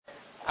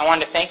I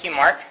wanted to thank you,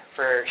 Mark,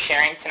 for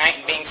sharing tonight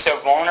and being so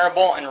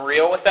vulnerable and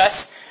real with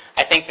us.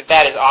 I think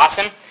that is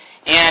awesome.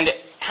 And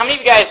how many of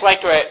you guys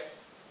liked what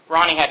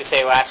Ronnie had to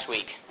say last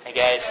week? Hey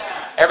guys,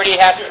 everybody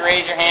has to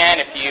raise your hand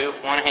if you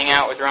want to hang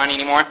out with Ronnie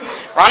anymore.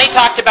 Ronnie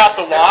talked about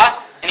the law,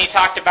 and he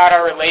talked about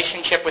our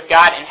relationship with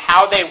God and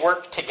how they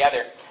work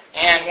together.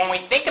 And when we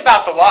think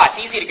about the law,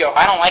 it's easy to go,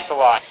 I don't like the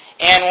law.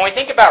 And when we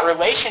think about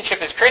relationship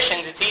as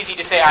Christians, it's easy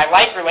to say, I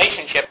like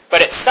relationship.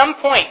 But at some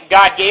point,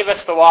 God gave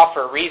us the law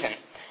for a reason.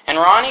 And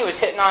Ronnie was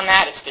hitting on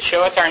that. It's to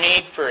show us our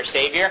need for a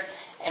Savior.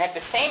 And at the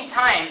same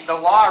time, the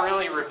law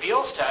really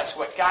reveals to us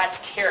what God's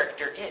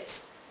character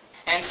is.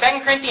 And in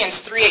 2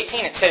 Corinthians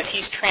 3:18, it says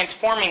He's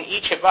transforming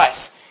each of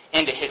us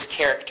into His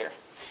character.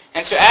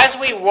 And so as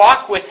we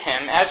walk with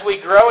Him, as we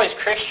grow as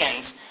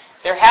Christians,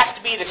 there has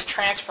to be this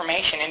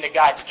transformation into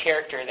God's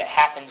character that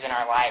happens in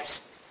our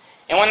lives.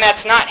 And when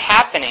that's not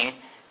happening,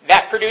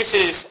 that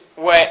produces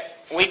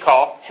what we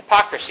call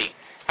hypocrisy.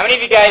 How many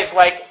of you guys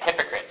like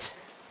hypocrites?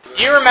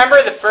 Do you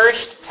remember the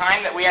first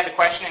time that we had the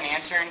question and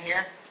answer in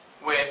here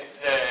with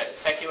the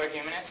secular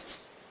humanists?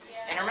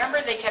 And remember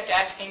they kept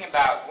asking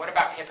about, what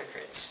about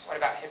hypocrites? What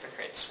about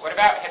hypocrites? What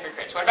about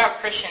hypocrites? What about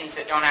Christians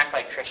that don't act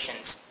like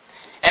Christians?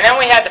 And then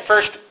we had the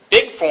first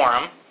big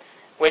forum,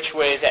 which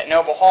was at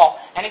Noble Hall.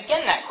 And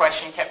again, that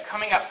question kept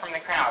coming up from the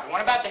crowd.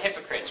 What about the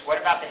hypocrites? What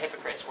about the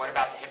hypocrites? What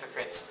about the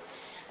hypocrites?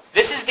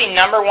 This is the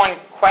number one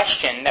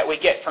question that we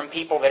get from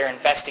people that are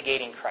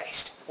investigating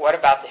Christ. What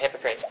about the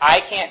hypocrites?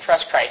 I can't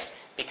trust Christ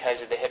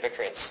because of the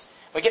hypocrites.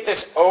 We get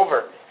this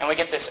over, and we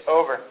get this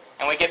over,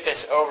 and we get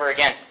this over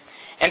again.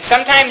 And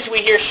sometimes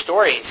we hear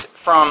stories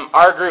from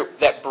our group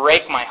that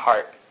break my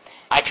heart.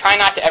 I try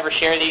not to ever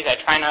share these. I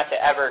try not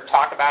to ever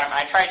talk about them.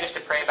 I try just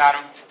to pray about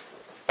them.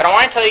 But I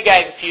want to tell you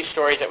guys a few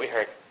stories that we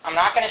heard. I'm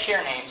not going to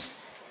share names,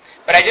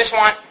 but I just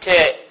want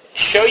to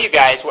show you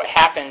guys what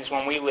happens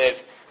when we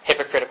live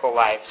hypocritical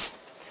lives.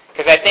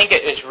 Because I think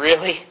it is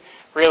really,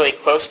 really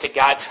close to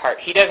God's heart.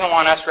 He doesn't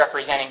want us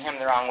representing Him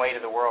the wrong way to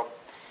the world.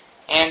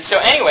 And so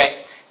anyway,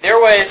 there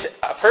was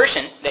a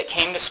person that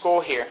came to school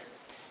here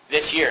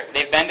this year.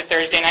 They've been to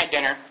Thursday night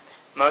dinner.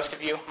 Most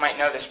of you might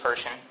know this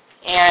person.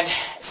 And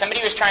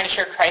somebody was trying to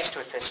share Christ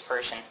with this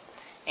person.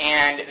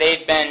 And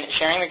they'd been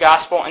sharing the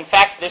gospel. In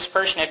fact, this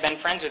person had been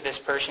friends with this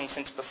person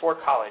since before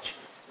college.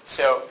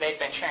 So they'd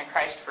been sharing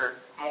Christ for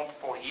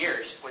multiple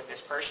years with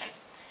this person.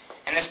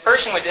 And this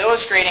person was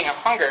illustrating a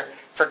hunger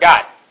for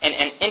God and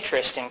an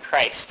interest in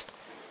Christ.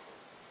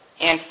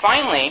 And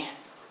finally,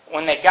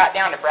 when they got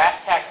down to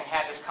brass tacks and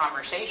had this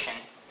conversation,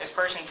 this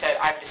person said,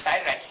 I've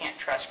decided I can't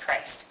trust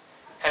Christ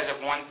because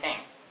of one thing.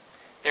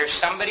 There's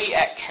somebody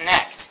at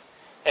Connect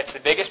that's the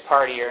biggest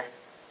partier,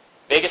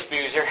 biggest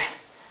boozer,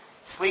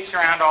 sleeps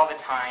around all the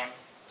time,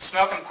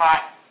 smoking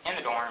pot in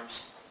the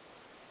dorms,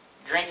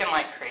 drinking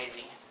like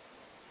crazy,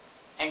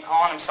 and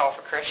calling himself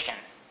a Christian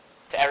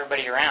to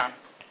everybody around.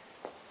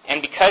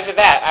 And because of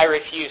that, I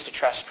refuse to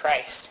trust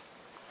Christ.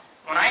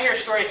 When I hear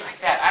stories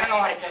like that, I don't know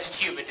what it does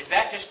to you, but does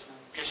that just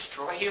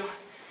destroy you?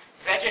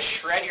 Does that just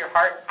shred your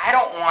heart? I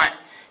don't want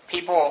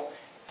people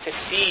to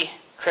see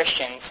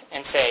Christians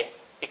and say,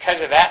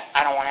 because of that,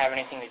 I don't want to have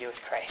anything to do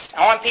with Christ.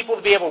 I want people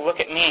to be able to look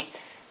at me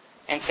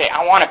and say,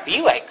 I want to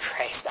be like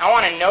Christ. I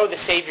want to know the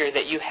Savior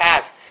that you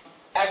have.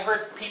 I've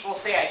heard people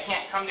say I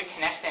can't come to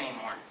Connect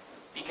anymore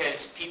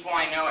because people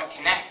I know at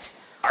Connect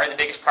are the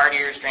biggest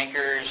partiers,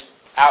 drinkers,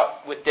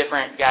 out with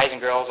different guys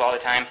and girls all the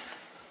time.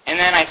 And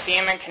then I see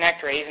them in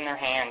Connect raising their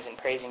hands and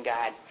praising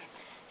God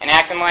and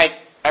acting like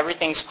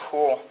everything's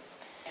cool.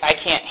 I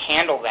can't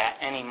handle that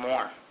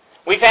anymore.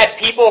 We've had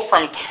people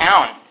from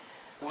town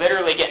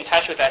literally get in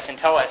touch with us and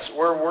tell us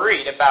we're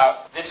worried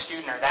about this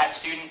student or that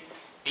student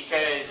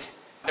because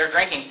they're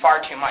drinking far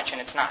too much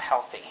and it's not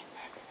healthy.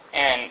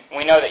 And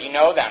we know that you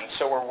know them,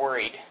 so we're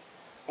worried.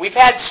 We've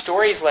had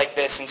stories like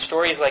this and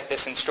stories like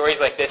this and stories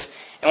like this.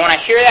 And when I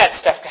hear that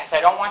stuff, guys, I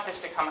don't want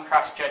this to come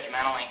across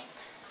judgmentally.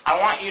 I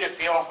want you to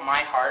feel my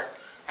heart,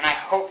 and I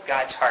hope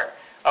God's heart,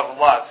 of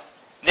love.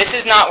 This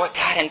is not what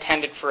God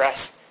intended for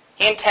us.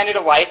 He intended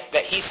a life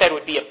that He said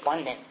would be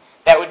abundant,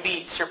 that would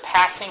be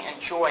surpassing in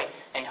joy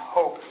and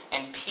hope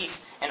and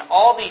peace and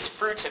all these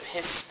fruits of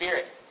His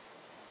Spirit.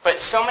 But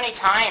so many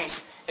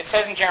times, it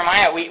says in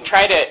Jeremiah, we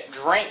try to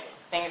drink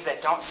things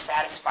that don't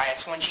satisfy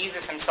us when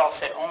Jesus Himself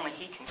said only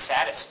He can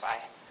satisfy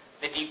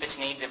the deepest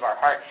needs of our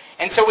heart.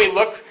 And so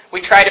we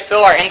try to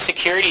fill our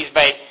insecurities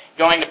by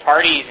going to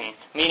parties and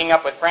meeting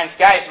up with friends.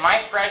 Guys, my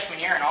freshman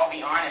year, and I'll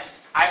be honest,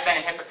 I've been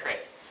a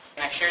hypocrite.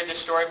 And I shared this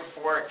story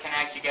before at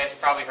Connect. You guys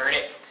have probably heard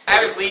it.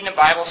 I was leading a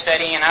Bible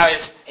study, and I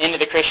was into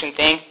the Christian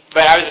thing,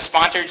 but I was a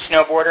sponsored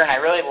snowboarder, and I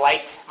really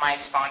liked my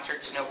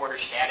sponsored snowboarder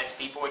status.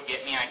 People would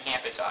get me on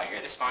campus, oh,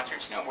 you're the sponsored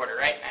snowboarder,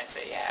 right? And I'd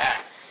say,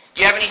 yeah.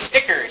 Do you have any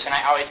stickers? And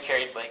I always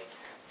carried like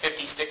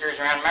 50 stickers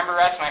around. Remember,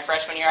 Russ, my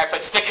freshman year, I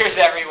put stickers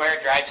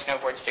everywhere, drive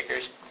snowboard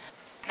stickers.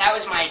 That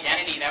was my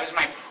identity. That was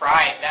my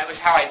pride. That was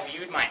how I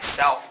viewed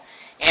myself.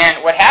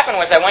 And what happened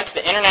was I went to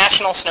the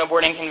International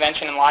Snowboarding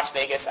Convention in Las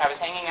Vegas. I was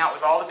hanging out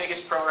with all the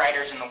biggest pro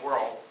riders in the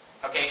world.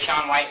 Okay,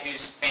 Sean White,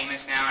 who's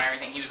famous now and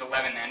everything, he was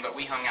 11 then, but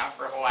we hung out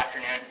for a whole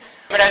afternoon.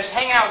 But I was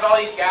hanging out with all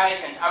these guys,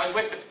 and I was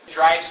with the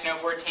Drive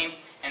snowboard team,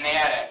 and they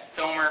had a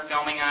filmer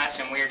filming us,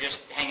 and we were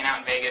just hanging out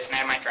in Vegas, and I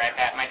had my Drive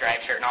hat, my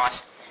Drive shirt, and all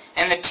this.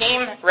 And the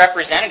team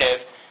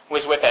representative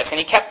was with us, and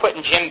he kept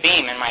putting Jim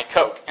Beam in my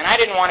Coke. And I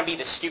didn't want to be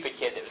the stupid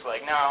kid that was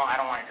like, no, I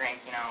don't want to drink,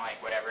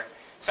 like whatever.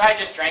 So I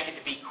just drank it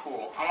to be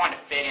cool. I wanted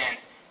to fit in.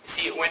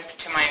 See, it went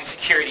to my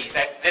insecurities.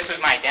 This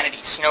was my identity,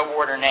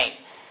 snowboarder Nate.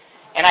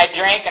 And I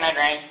drank, and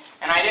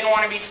I didn't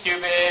want to be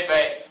stupid,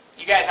 but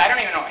you guys, I don't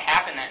even know what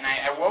happened that night.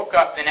 I woke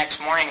up the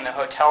next morning in the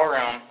hotel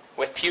room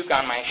with puke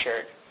on my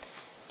shirt.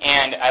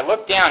 And I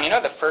looked down.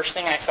 The first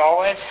thing I saw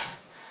was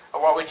a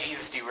What Would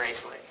Jesus Do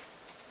bracelet.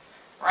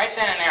 Right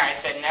then and there, I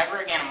said, never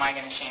again am I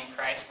going to shame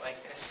Christ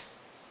like this.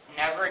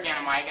 Never again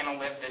am I going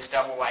to live this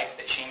double life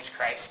that shames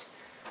Christ.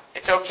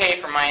 It's okay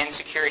for my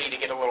insecurity to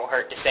get a little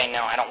hurt to say,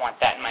 no, I don't want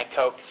that in my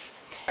Coke.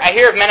 I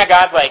hear of men of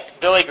God like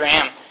Billy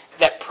Graham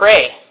that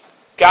pray,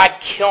 God,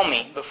 kill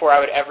me before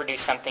I would ever do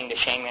something to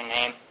shame your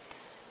name.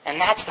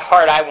 And that's the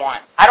heart I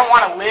want. I don't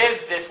want to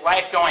live this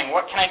life going,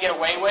 what can I get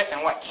away with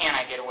and what can't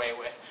I get away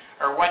with?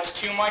 Or what's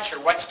too much or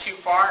what's too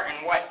far and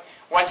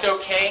what's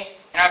okay.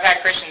 I've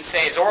had Christians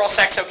say, is oral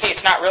sex okay?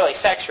 It's not really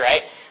sex,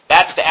 right?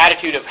 That's the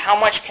attitude of how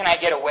much can I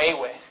get away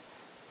with?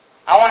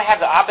 I want to have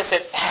the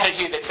opposite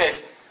attitude that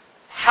says,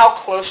 how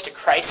close to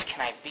Christ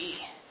can I be?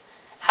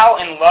 How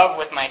in love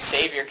with my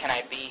Savior can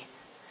I be?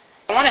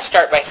 I want to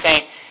start by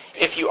saying,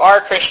 if you are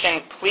a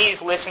Christian,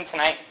 please listen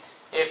tonight.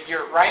 If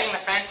you're riding the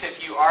fence,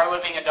 if you are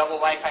living a double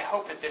life, I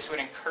hope that this would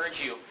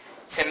encourage you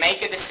to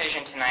make a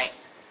decision tonight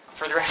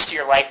for the rest of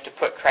your life to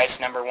put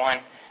Christ number one.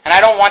 And I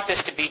don't want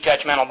this to be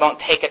judgmental. Don't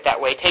take it that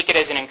way. Take it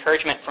as an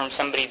encouragement from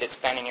somebody that's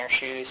been in your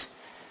shoes.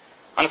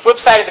 On the flip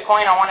side of the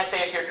coin, I want to say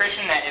if you're a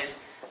Christian that is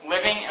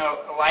living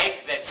a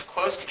life that's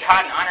close to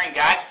God and honoring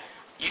God,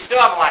 you still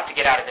have a lot to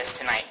get out of this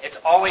tonight. It's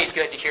always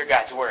good to hear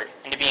God's Word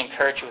and to be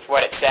encouraged with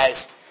what it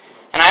says.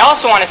 And I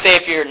also want to say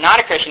if you're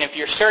not a Christian, if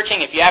you're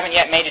searching, if you haven't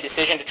yet made a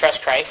decision to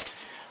trust Christ,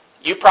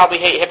 you probably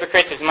hate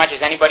hypocrites as much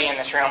as anybody in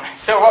this room.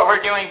 So what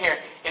we're doing here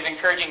is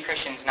encouraging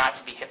Christians not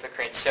to be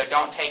hypocrites. So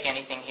don't take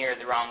anything here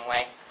the wrong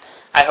way.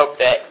 I hope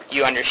that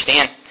you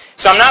understand.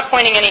 So I'm not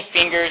pointing any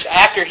fingers.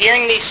 After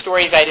hearing these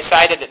stories, I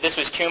decided that this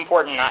was too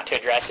important not to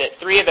address it.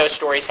 3 of those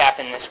stories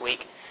happened this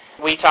week.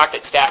 We talked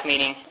at staff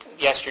meeting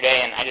yesterday,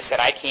 and I just said,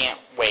 I can't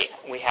wait.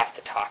 We have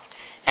to talk.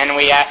 And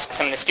we asked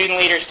some of the student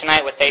leaders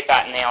tonight what they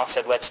thought, and they all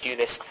said, let's do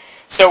this.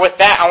 So with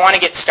that, I want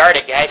to get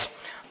started, guys.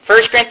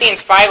 1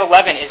 Corinthians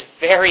 5:11 is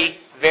very,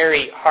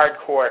 very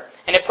hardcore.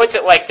 And it puts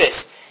it like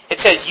this. It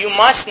says, you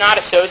must not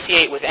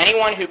associate with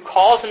anyone who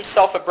calls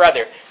himself a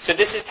brother. So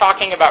this is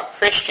talking about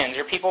Christians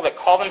or people that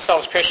call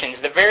themselves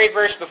Christians. The very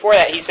verse before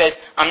that, he says,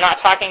 I'm not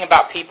talking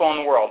about people in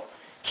the world.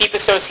 Keep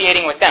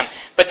associating with them.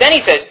 But then he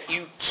says,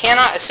 you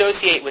cannot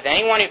associate with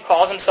anyone who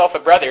calls himself a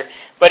brother,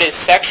 but is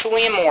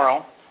sexually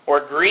immoral or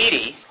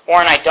greedy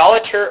or an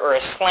idolater or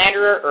a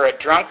slanderer or a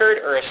drunkard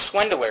or a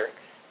swindler.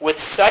 With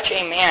such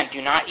a man,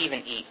 do not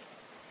even eat.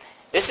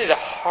 This is a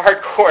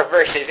hardcore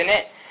verse, isn't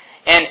it?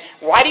 And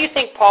why do you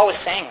think Paul was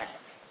saying that?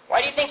 Why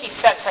do you think he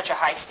set such a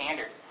high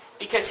standard?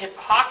 Because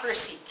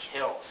hypocrisy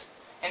kills.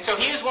 And so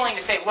he was willing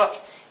to say,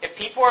 look, if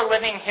people are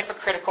living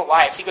hypocritical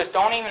lives, he goes,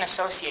 don't even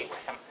associate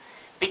with them.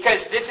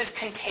 Because this is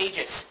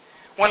contagious.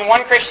 When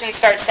one Christian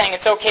starts saying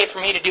it's okay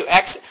for me to do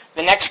X,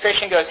 the next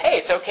Christian goes, hey,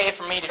 it's okay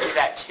for me to do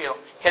that too.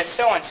 Because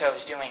so-and-so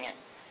is doing it.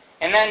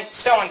 And then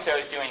so-and-so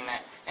is doing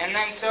that. And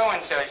then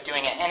so-and-so is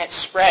doing it. And it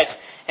spreads.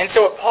 And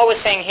so what Paul was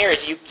saying here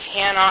is you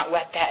cannot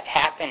let that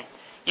happen.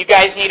 You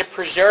guys need to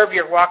preserve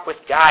your walk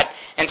with God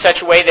in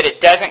such a way that it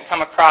doesn't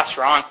come across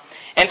wrong.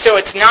 And so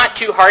it's not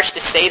too harsh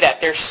to say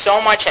that. There's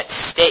so much at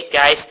stake,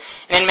 guys.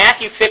 And in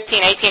Matthew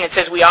 15:18, it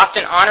says, we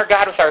often honor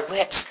God with our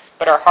lips,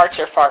 but our hearts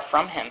are far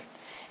from Him.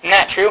 Isn't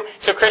that true?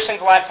 So Christians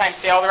a lot of times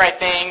say all the right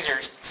things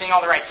or sing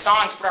all the right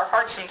songs, but our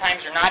hearts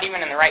sometimes are not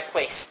even in the right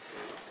place.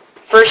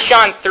 1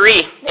 John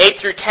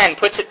 3:8-10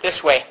 puts it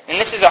this way, and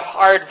this is a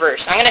hard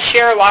verse. I'm going to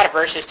share a lot of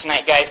verses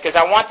tonight, guys, because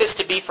I want this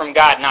to be from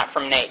God, not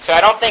from Nate. So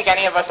I don't think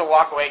any of us will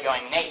walk away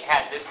going, Nate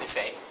had this to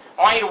say.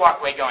 I want you to walk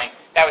away going,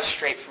 that was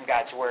straight from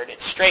God's Word.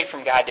 It's straight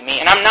from God to me.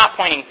 And I'm not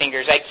pointing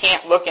fingers. I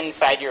can't look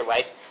inside your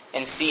life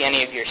and see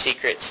any of your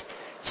secrets.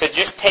 So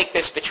just take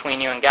this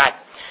between you and God.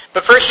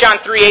 But 1 John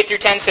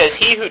 3:8-10 says,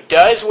 he who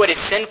does what is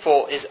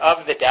sinful is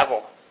of the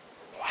devil.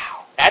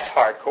 Wow, that's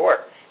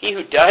hardcore. He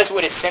who does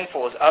what is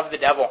sinful is of the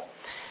devil.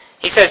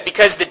 He says,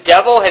 because the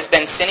devil has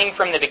been sinning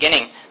from the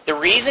beginning. The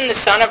reason the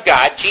Son of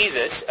God,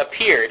 Jesus,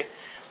 appeared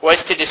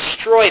was to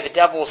destroy the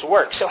devil's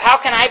work. So how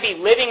can I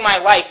be living my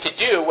life to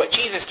do what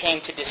Jesus came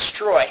to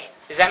destroy?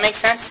 Does that make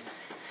sense?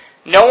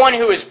 No one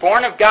who is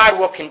born of God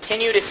will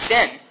continue to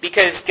sin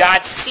because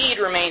God's seed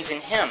remains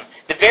in him.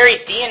 The very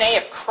DNA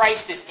of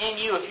Christ is in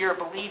you if you're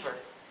a believer.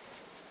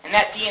 And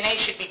that DNA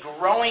should be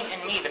growing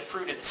in me, the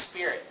fruit of the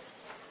Spirit,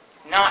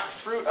 not the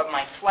fruit of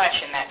my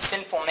flesh and that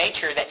sinful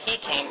nature that he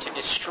came to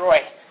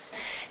destroy.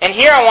 And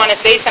here I want to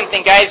say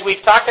something, guys.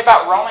 We've talked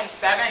about Romans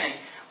 7 and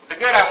The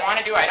good I want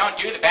to do, I don't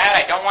do. The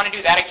bad, I don't want to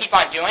do. That I keep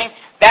on doing.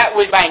 That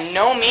was by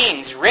no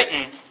means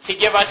written to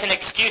give us an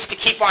excuse to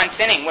keep on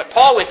sinning. What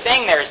Paul was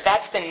saying there is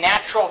that's the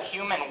natural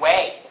human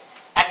way.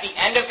 At the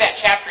end of that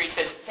chapter, he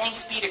says,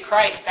 thanks be to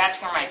Christ,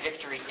 that's where my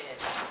victory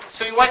is.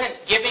 So he wasn't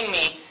giving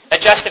me a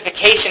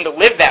justification to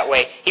live that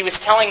way. He was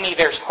telling me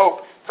there's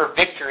hope for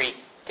victory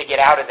to get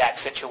out of that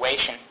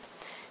situation.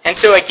 And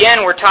so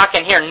again, we're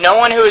talking here, no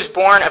one who is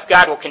born of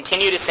God will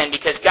continue to sin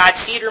because God's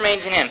seed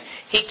remains in him.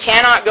 He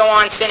cannot go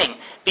on sinning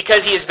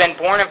because he has been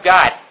born of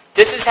God.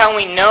 This is how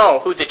we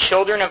know who the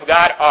children of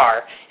God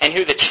are and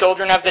who the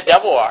children of the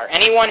devil are.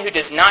 Anyone who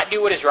does not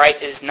do what is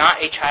right is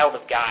not a child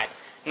of God,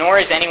 nor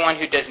is anyone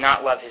who does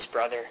not love his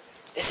brother.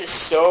 This is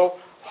so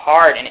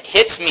hard, and it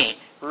hits me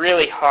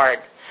really hard.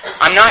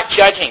 I'm not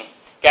judging,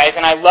 guys,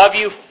 and I love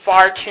you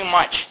far too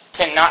much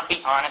to not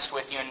be honest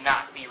with you and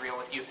not be real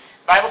with you.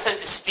 The Bible says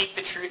to speak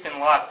the truth in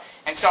love.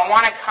 And so I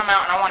want to come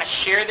out and I want to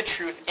share the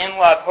truth in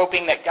love,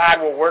 hoping that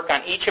God will work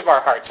on each of our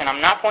hearts. And I'm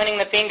not pointing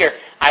the finger.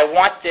 I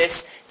want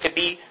this to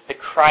be the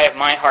cry of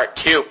my heart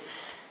too.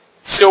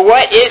 So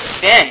what is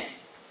sin?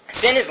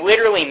 Sin is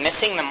literally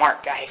missing the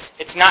mark, guys.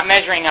 It's not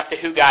measuring up to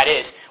who God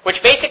is,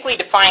 which basically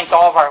defines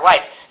all of our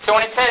life. So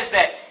when it says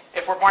that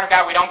if we're born of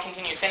God, we don't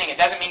continue sinning, it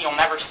doesn't mean you'll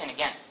never sin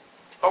again.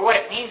 But what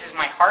it means is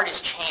my heart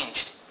is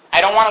changed. I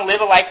don't want to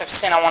live a life of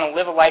sin. I want to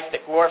live a life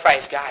that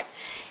glorifies God.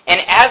 And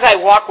as I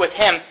walk with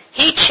him,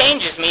 he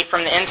changes me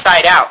from the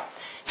inside out.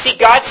 See,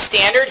 God's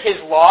standard,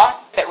 his law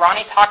that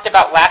Ronnie talked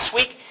about last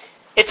week,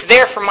 it's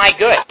there for my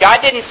good.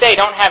 God didn't say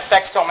don't have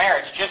sex till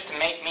marriage just to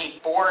make me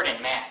bored and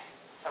mad.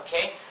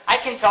 Okay? I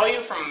can tell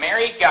you from a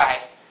married guy,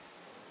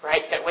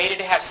 right, that waited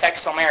to have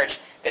sex till marriage,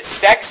 that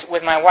sex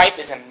with my wife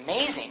is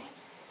amazing.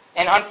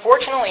 And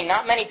unfortunately,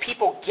 not many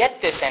people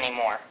get this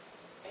anymore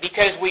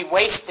because we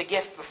waste the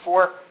gift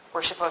before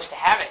we're supposed to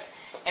have it.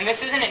 And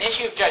this isn't an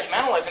issue of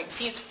judgmentalism.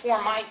 See, it's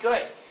for my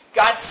good.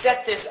 God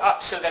set this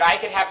up so that I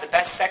could have the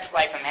best sex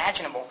life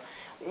imaginable.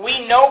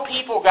 We know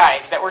people,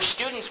 guys, that were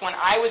students when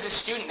I was a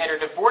student that are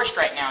divorced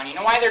right now. And you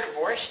know why they're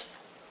divorced?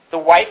 The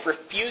wife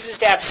refuses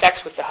to have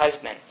sex with the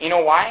husband. You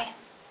know why?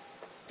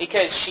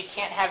 Because she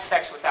can't have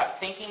sex without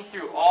thinking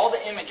through all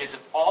the images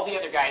of all the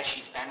other guys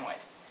she's been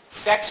with.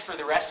 Sex for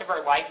the rest of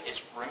her life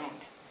is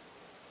ruined.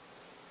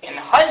 And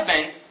the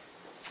husband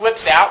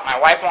flips out, my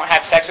wife won't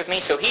have sex with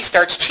me, so he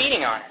starts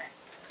cheating on her.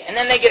 And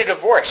then they get a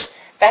divorce.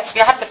 That's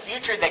not the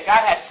future that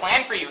God has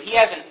planned for you. He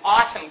has an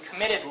awesome,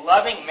 committed,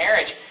 loving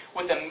marriage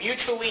with a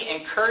mutually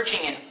encouraging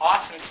and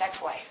awesome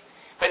sex life.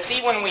 But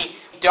see, when we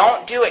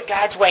don't do it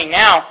God's way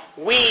now,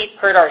 we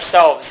hurt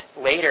ourselves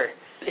later.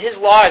 His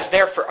law is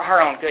there for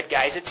our own good,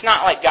 guys. It's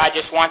not like God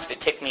just wants to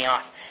tick me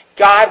off.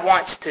 God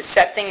wants to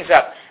set things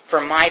up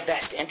for my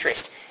best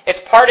interest.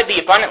 It's part of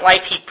the abundant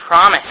life he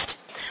promised.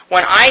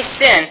 When I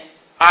sin,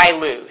 I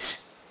lose.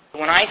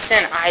 When I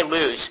sin, I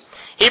lose.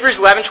 Hebrews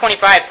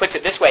 11:25 puts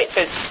it this way. It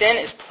says, sin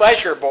is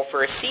pleasurable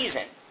for a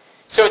season.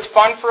 So it's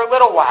fun for a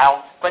little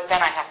while, but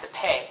then I have to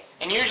pay.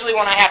 And usually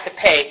when I have to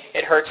pay,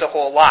 it hurts a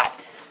whole lot.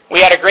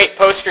 We had a great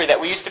poster that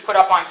we used to put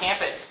up on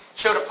campus.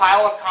 Showed a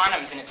pile of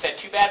condoms, and it said,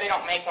 too bad they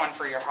don't make one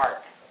for your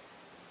heart.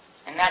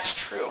 And that's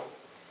true.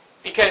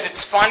 Because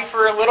it's fun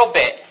for a little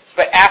bit,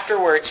 but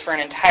afterwards, for an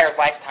entire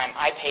lifetime,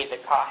 I pay the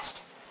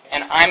cost.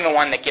 And I'm the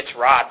one that gets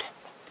robbed.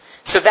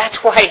 So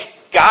that's why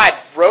God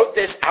wrote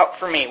this out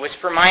for me. It was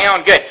for my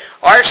own good.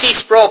 R.C.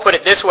 Sproul put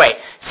it this way.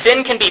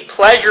 Sin can be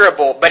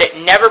pleasurable, but it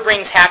never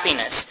brings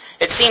happiness.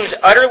 It seems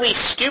utterly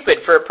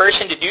stupid for a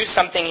person to do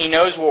something he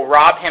knows will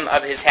rob him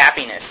of his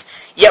happiness.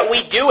 Yet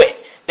we do it.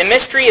 The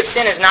mystery of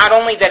sin is not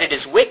only that it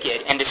is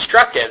wicked and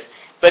destructive,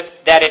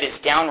 but that it is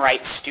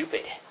downright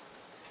stupid.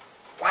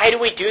 Why do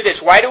we do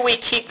this? Why do we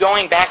keep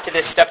going back to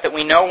this stuff that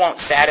we know won't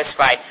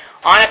satisfy?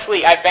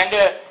 Honestly, I've been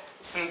to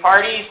some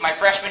parties. My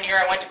freshman year,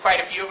 I went to quite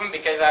a few of them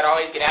because I'd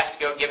always get asked to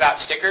go give out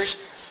stickers.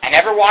 I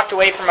never walked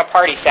away from a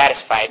party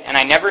satisfied, and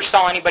I never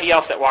saw anybody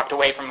else that walked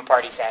away from a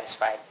party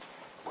satisfied.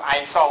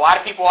 I saw a lot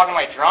of people walking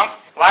away drunk,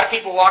 a lot of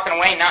people walking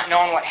away not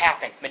knowing what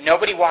happened, but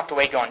nobody walked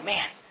away going,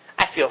 man,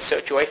 I feel so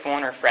joyful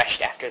and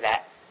refreshed after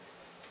that.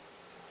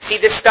 See,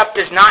 this stuff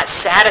does not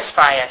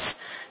satisfy us.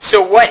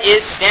 So what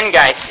is sin,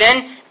 guys?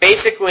 Sin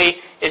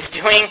basically is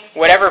doing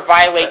whatever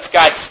violates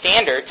God's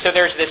standard. So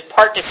there's this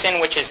part to sin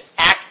which is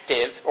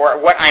active, or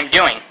what I'm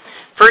doing.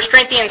 1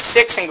 Corinthians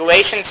 6 and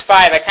Galatians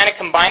 5, I kind of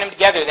combine them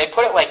together. They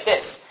put it like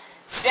this.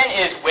 Sin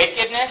is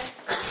wickedness,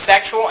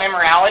 sexual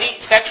immorality.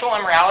 Sexual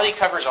immorality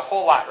covers a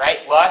whole lot, right?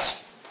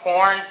 Lust,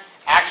 porn,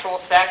 actual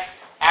sex,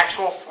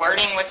 actual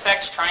flirting with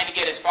sex, trying to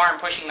get as far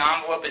and pushing the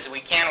envelope as we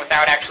can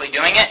without actually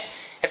doing it.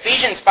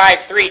 Ephesians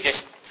 5:3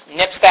 just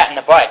nips that in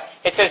the bud.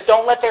 It says,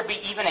 don't let there be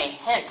even a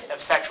hint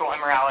of sexual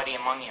immorality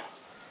among you.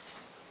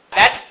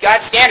 That's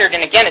God's standard,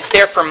 and again, it's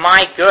there for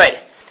my good.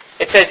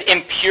 It says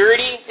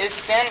impurity is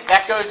sin.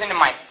 That goes into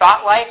my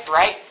thought life,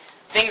 right?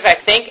 Things I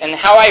think and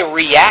how I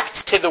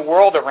react to the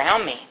world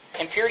around me.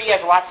 Impurity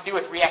has a lot to do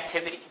with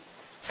reactivity.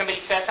 Somebody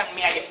says something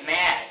to me, I get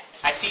mad.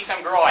 I see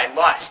some girl, I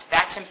lust.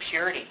 That's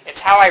impurity. It's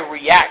how I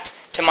react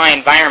to my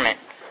environment.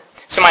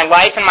 So my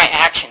life and my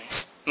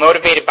actions,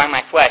 motivated by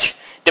my flesh.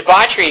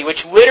 Debauchery,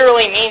 which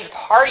literally means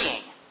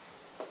partying.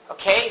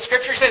 Okay?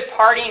 Scripture says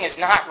partying is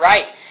not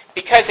right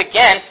because,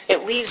 again,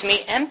 it leaves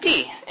me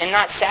empty and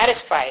not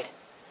satisfied.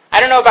 I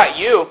don't know about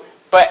you,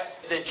 but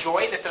the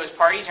joy that those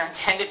parties are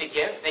intended to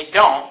give, they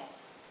don't.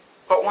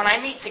 But when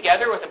I meet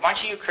together with a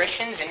bunch of you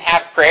Christians and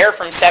have prayer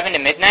from 7 to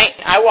midnight,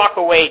 I walk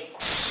away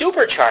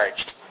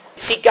supercharged.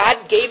 See,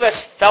 God gave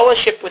us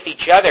fellowship with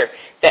each other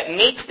that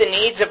meets the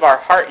needs of our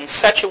heart in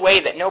such a way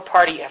that no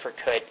party ever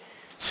could.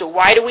 So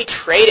why do we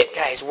trade it,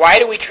 guys? Why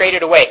do we trade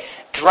it away?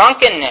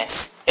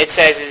 Drunkenness, it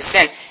says, is a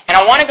sin. And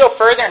I want to go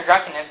further in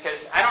drunkenness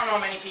because I don't know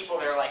many people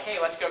that are like, hey,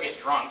 let's go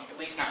get drunk. At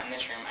least not in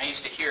this room. I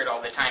used to hear it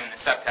all the time in the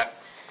sub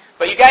cup.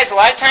 But you guys, a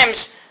lot of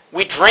times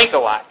we drink a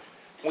lot.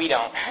 We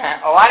don't.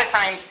 A lot of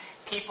times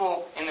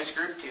people in this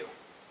group do.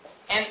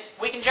 And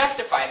we can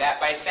justify that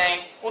by saying,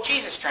 well,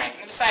 Jesus drank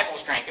and the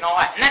disciples drank and all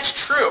that. And that's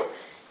true.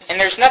 And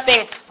there's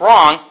nothing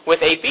wrong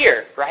with a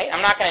beer, right?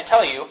 I'm not going to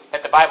tell you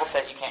that the Bible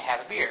says you can't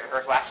have a beer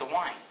or a glass of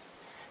wine.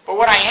 But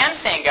what I am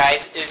saying,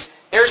 guys, is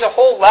there's a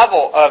whole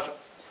level of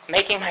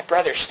making my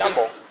brother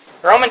stumble.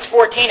 Romans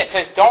 14, it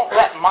says, don't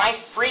let my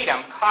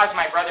freedom cause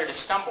my brother to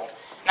stumble.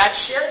 And I've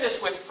shared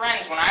this with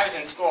friends when I was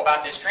in school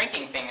about this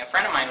drinking thing. A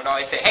friend of mine would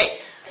always say, hey,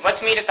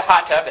 let's meet at the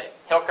hot tub at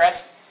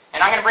Hillcrest,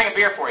 and I'm going to bring a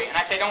beer for you. And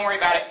I'd say, don't worry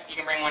about it. You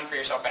can bring one for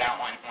yourself, but I don't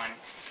want one.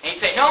 And he'd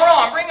say, no,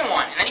 I'm bringing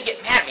one. And then he'd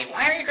get mad at me.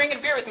 Why are you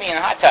drinking beer with me in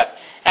the hot tub?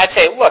 And I'd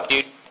say, look,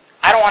 dude,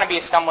 I don't want to be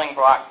a stumbling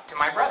block to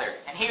my brother.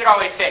 And he would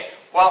always say,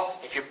 well,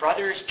 if your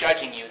brother is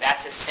judging you,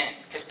 that's a sin.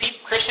 Because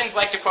Christians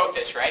like to quote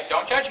this, right?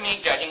 Don't judge me,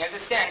 judging is a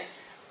sin.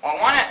 Well,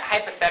 I want to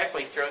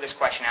hypothetically throw this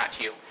question out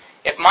to you.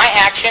 If my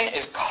action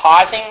is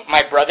causing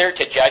my brother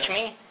to judge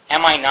me,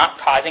 am I not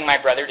causing my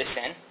brother to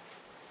sin?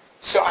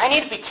 So I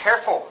need to be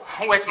careful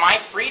with my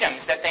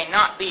freedoms that they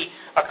not be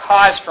a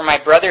cause for my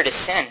brother to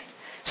sin.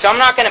 So I'm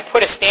not going to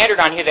put a standard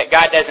on you that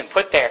God doesn't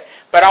put there.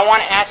 But I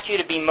want to ask you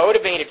to be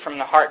motivated from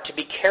the heart, to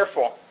be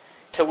careful,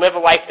 to live a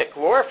life that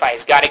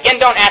glorifies God. Again,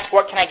 don't ask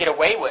what can I get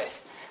away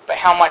with, but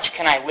how much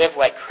can I live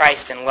like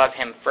Christ and love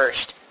Him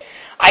first.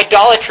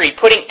 Idolatry,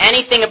 putting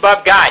anything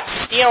above God,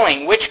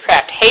 stealing,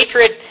 witchcraft,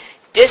 hatred,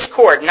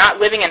 discord, not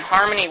living in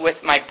harmony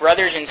with my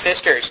brothers and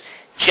sisters,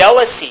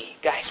 jealousy,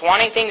 guys,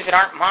 wanting things that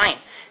aren't mine,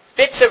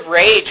 fits of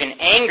rage and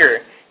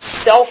anger,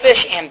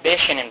 selfish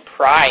ambition and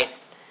pride,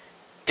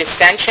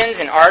 dissensions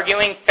and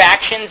arguing,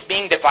 factions,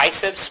 being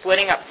divisive,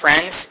 splitting up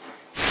friends,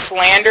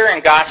 slander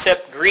and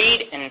gossip,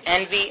 greed and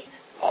envy,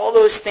 all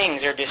those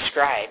things are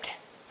described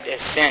as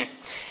sin.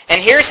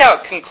 And here's how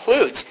it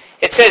concludes.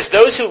 It says,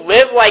 those who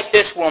live like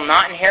this will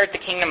not inherit the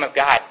kingdom of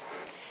God.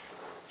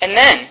 And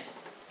then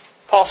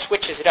Paul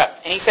switches it up.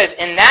 And he says,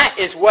 and that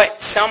is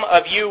what some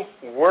of you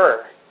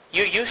were.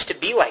 You used to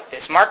be like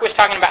this. Mark was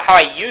talking about how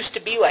I used to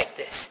be like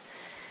this.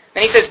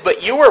 Then he says,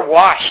 but you were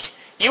washed.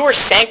 You were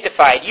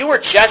sanctified. You were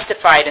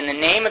justified in the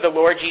name of the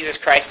Lord Jesus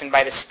Christ and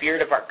by the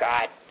Spirit of our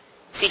God.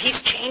 See,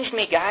 He's changed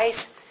me,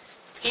 guys.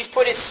 He's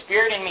put His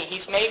Spirit in me.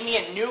 He's made me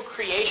a new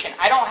creation.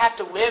 I don't have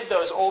to live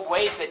those old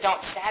ways that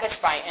don't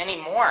satisfy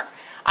anymore.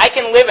 I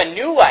can live a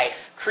new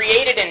life,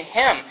 created in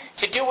Him,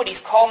 to do what He's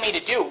called me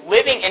to do,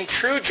 living in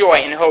true joy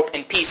and hope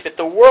and peace that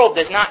the world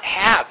does not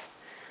have.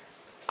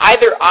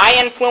 Either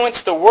I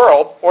influence the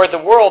world or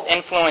the world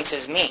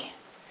influences me.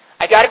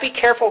 I got to be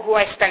careful who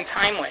I spend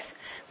time with.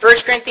 1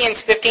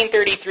 Corinthians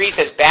 15:33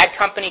 says, bad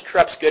company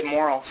corrupts good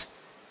morals.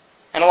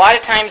 And a lot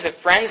of times the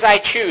friends I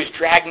choose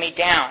drag me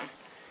down.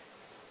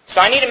 So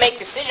I need to make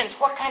decisions.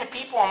 What kind of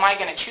people am I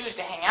going to choose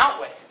to hang out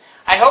with?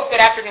 I hope that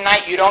after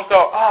tonight you don't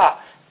go,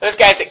 those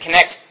guys that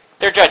Connect,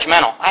 they're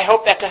judgmental. I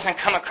hope that doesn't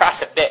come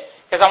across a bit,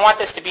 because I want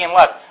this to be in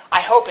love.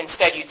 I hope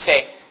instead you'd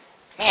say,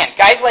 man,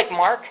 guys like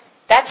Mark,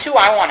 that's who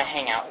I want to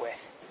hang out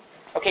with.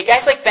 Okay,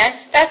 guys like Ben,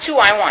 that's who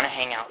I want to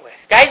hang out with.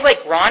 Guys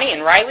like Ronnie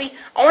and Riley,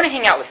 I want to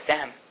hang out with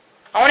them.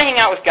 I want to hang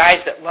out with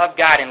guys that love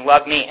God and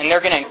love me, and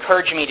they're going to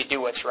encourage me to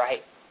do what's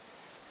right.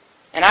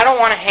 And I don't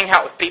want to hang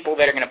out with people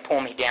that are going to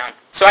pull me down.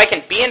 So I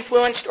can be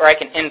influenced or I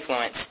can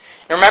influence.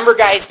 And remember,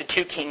 guys, the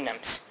two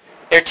kingdoms.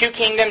 There are two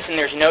kingdoms and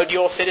there's no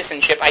dual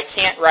citizenship. I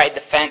can't ride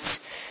the fence.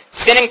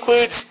 Sin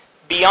includes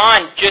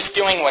beyond just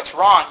doing what's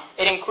wrong.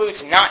 It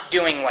includes not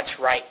doing what's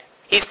right.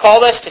 He's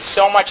called us to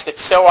so much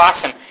that's so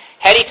awesome.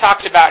 Hetty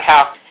talks about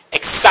how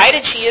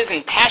excited she is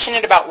and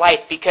passionate about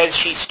life because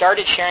she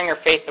started sharing her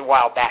faith a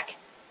while back.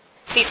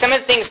 See, some of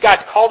the things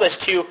God's called us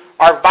to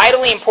are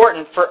vitally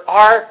important for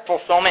our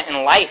fulfillment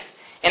in life.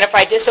 And if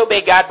I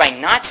disobey God by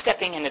not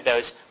stepping into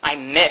those, I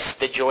miss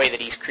the joy that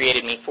He's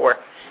created me for.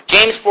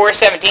 James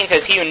 4:17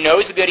 says, he who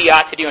knows the good he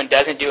ought to do and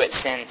doesn't do it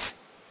sins.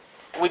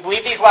 We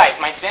believe these lies.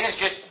 My sin is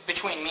just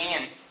between me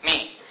and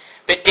me.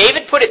 But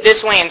David put it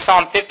this way in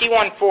Psalm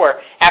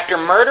 51:4, after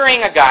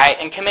murdering a guy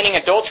and committing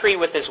adultery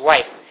with his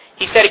wife.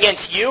 He said,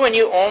 against you and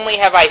you only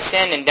have I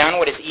sinned and done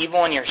what is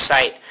evil in your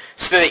sight,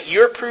 so that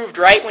you're proved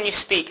right when you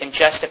speak and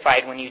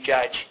justified when you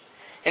judge.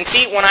 And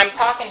see, when I'm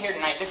talking here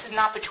tonight, this is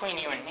not between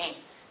you and me.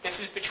 This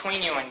is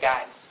between you and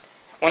God.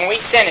 When we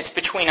sin, it's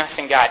between us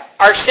and God.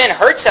 Our sin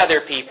hurts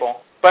other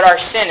people, but our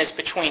sin is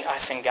between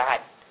us and God.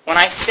 When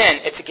I sin,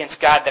 it's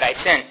against God that I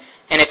sin,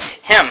 and it's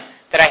Him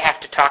that I have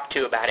to talk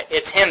to about it.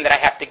 It's him that I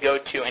have to go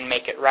to and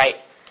make it right.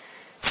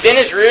 Sin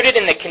is rooted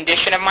in the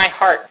condition of my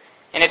heart,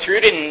 and it's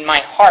rooted in my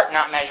heart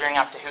not measuring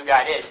up to who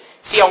God is.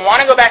 See, I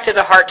want to go back to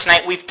the heart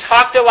tonight. We've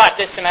talked a lot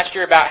this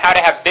semester about how to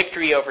have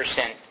victory over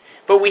sin,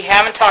 but we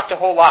haven't talked a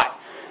whole lot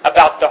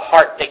about the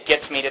heart that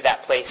gets me to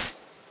that place.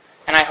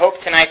 And I hope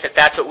tonight that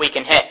that's what we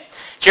can hit.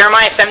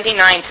 Jeremiah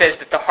 17:9 says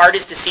that the heart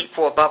is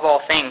deceitful above all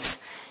things.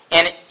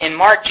 And in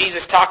Mark,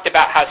 Jesus talked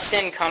about how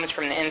sin comes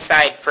from the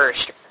inside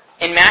first.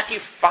 In Matthew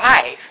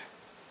 5,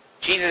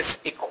 Jesus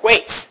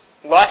equates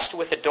lust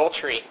with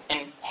adultery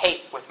and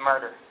hate with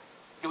murder.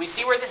 Do we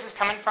see where this is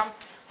coming from?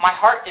 My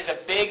heart is a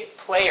big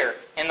player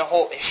in the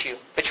whole issue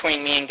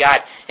between me and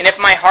God. And if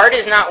my heart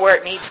is not where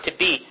it needs to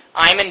be,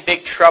 I'm in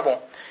big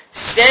trouble.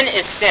 Sin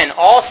is sin.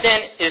 All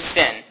sin is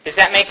sin. Does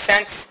that make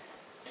sense?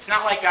 It's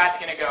not like God's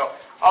going to go,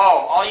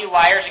 oh, all you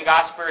liars and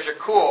gossipers are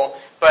cool,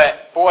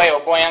 but boy,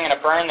 oh boy, I'm going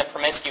to burn the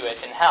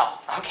promiscuous in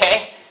hell.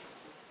 Okay?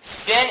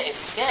 Sin is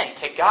sin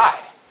to God.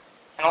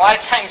 And a lot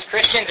of times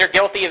Christians are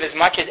guilty of as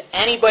much as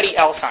anybody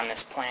else on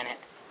this planet.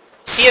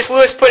 C.S.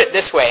 Lewis put it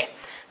this way: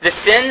 the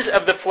sins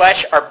of the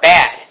flesh are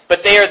bad,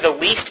 but they are the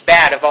least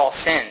bad of all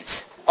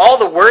sins. All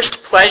the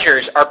worst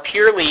pleasures are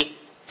purely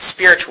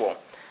spiritual.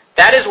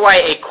 That is why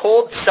a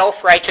cold,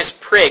 self-righteous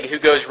prig who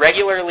goes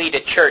regularly to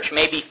church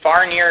may be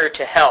far nearer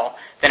to hell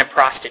than a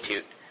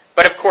prostitute.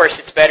 But of course,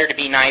 it's better to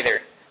be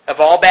neither. Of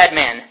all bad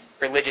men,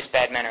 religious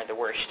bad men are the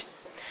worst.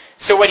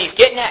 So what he's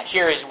getting at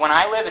here is when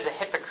I live as a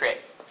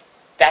hypocrite,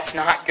 that's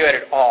not good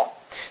at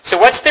all. So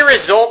what's the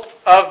result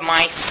of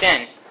my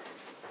sin?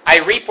 I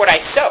reap what I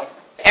sow.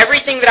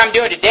 Everything that I'm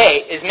doing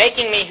today is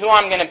making me who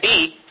I'm going to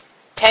be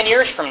 10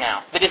 years from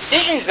now. The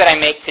decisions that I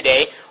make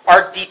today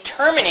are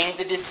determining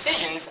the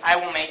decisions I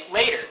will make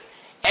later.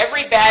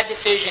 Every bad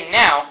decision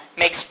now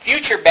makes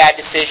future bad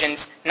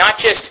decisions not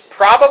just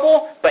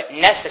probable, but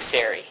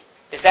necessary.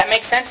 Does that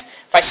make sense?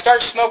 If I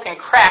start smoking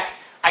crack,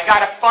 I got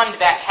to fund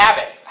that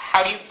habit.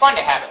 How do you fund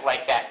a habit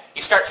like that?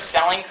 You start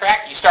selling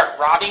crack, you start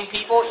robbing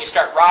people, you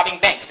start robbing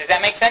banks. Does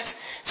that make sense?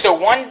 So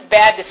one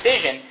bad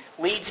decision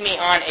leads me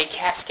on a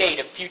cascade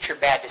of future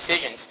bad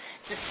decisions.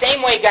 It's the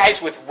same way,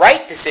 guys, with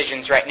right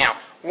decisions right now.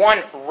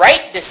 One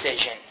right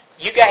decision,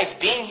 you guys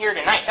being here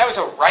tonight, that was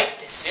a right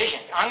decision.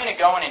 I'm going to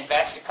go and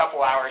invest a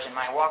couple hours in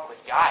my walk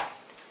with God.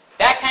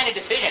 That kind of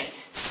decision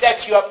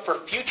sets you up for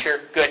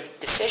future good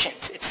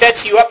decisions. It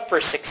sets you up for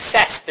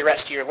success the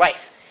rest of your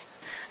life.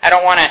 I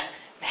don't want to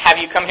have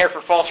you come here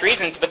for false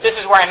reasons, but this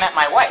is where I met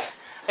my wife.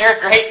 There are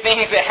great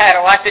things that had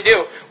a lot to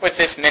do with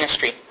this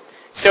ministry.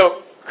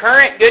 So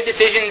current good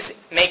decisions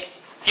make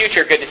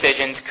future good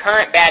decisions.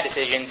 Current bad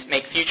decisions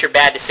make future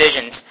bad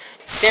decisions.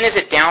 Sin is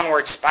a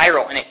downward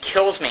spiral, and it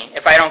kills me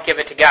if I don't give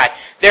it to God.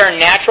 There are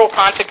natural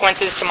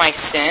consequences to my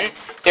sin.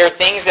 There are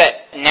things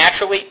that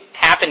naturally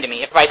happen to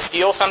me. If I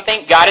steal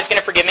something, God is going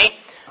to forgive me,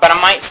 but I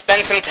might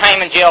spend some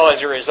time in jail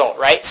as a result,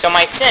 right? So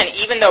my sin,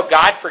 even though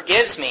God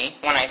forgives me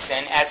when I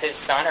sin as his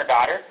son or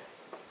daughter,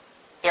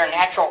 there are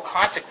natural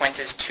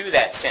consequences to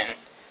that sin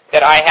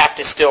that I have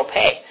to still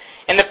pay.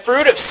 And the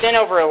fruit of sin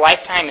over a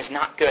lifetime is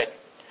not good.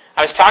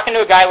 I was talking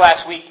to a guy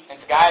last week, and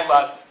it's a guy I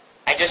love.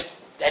 I just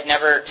had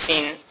never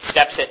seen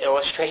steps that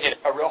illustrated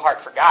a real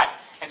heart for God.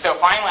 And so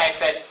finally I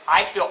said,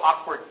 I feel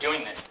awkward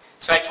doing this.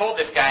 So I told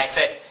this guy, I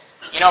said,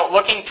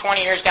 looking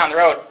 20 years down the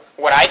road,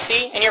 what I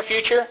see in your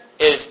future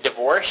is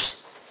divorce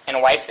and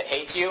a wife that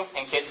hates you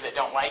and kids that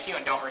don't like you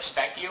and don't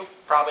respect you,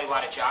 probably a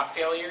lot of job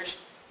failures,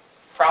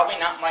 probably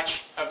not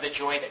much of the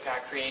joy that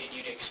God created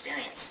you to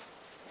experience.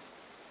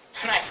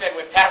 And I said,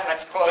 with that,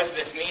 let's close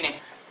this meeting.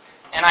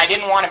 And I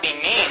didn't want to be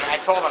mean. I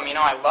told him,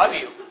 I love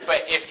you,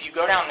 but if you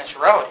go down this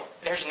road,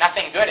 there's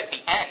nothing good at the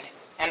end.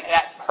 And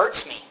that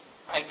hurts me.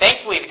 And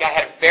thankfully, the guy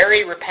had a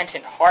very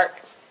repentant heart.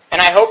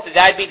 And I hope that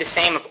that'd be the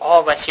same of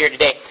all of us here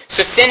today.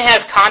 So sin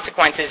has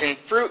consequences, and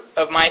fruit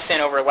of my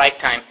sin over a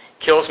lifetime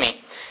kills me.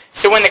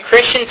 So when the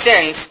Christian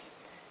sins,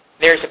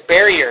 there's a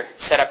barrier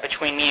set up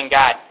between me and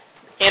God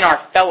in our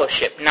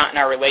fellowship, not in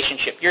our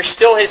relationship. You're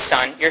still his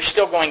son. You're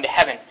still going to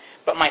heaven.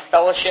 But my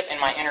fellowship and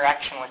my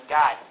interaction with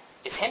God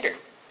is hindered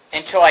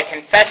until I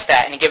confess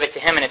that and give it to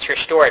him, and it's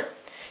restored.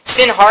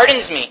 Sin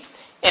hardens me.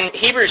 In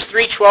Hebrews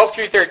 3:12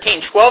 through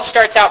 13, 12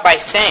 starts out by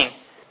saying,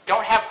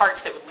 don't have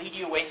hearts that would lead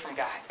you away from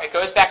God. It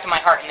goes back to my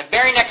heart. And the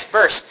very next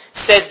verse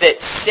says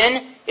that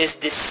sin is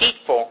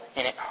deceitful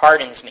and it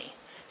hardens me.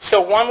 So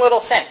one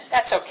little sin,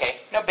 that's okay,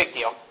 no big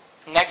deal.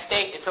 Next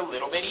day, it's a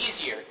little bit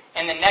easier.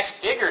 And the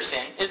next bigger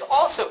sin is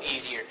also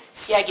easier.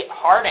 See, I get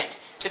hardened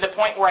to the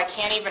point where I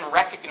can't even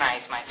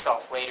recognize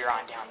myself later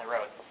on down the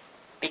road,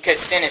 because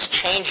sin has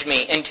changed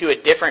me into a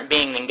different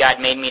being than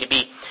God made me to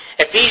be.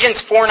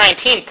 Ephesians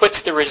 4:19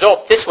 puts the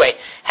result this way: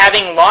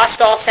 having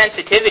lost all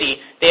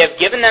sensitivity, they have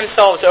given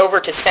themselves over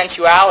to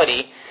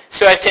sensuality,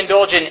 so as to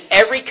indulge in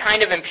every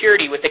kind of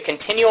impurity with a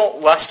continual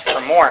lust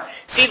for more.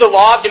 See, the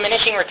law of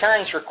diminishing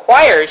returns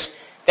requires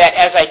that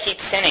as I keep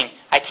sinning,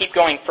 I keep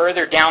going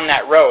further down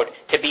that road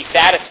to be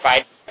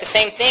satisfied. The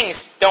same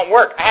things don't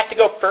work. I have to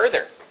go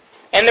further.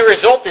 And the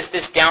result is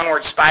this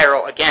downward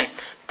spiral again.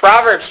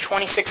 Proverbs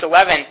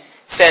 26:11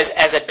 says,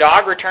 as a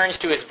dog returns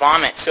to his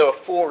vomit, so a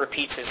fool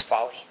repeats his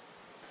folly.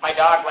 My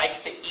dog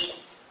likes to eat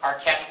our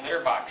cat's litter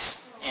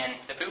box and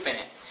the poop in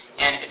it.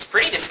 And it's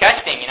pretty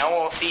disgusting.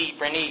 We'll see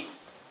Brindy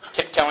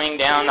tiptoeing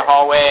down the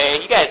hallway.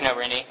 You guys know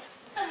Brindy.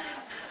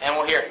 And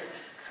we'll hear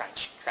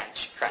crunch,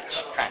 crunch,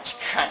 crunch, crunch,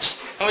 crunch.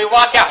 And we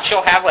walk out,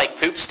 she'll have like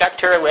poop stuck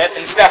to her lip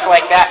and stuff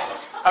like that.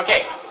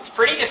 Okay, it's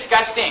pretty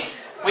disgusting.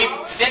 We've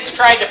since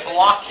tried to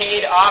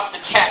blockade off the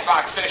cat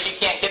box so she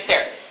can't get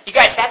there. You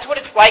guys, that's what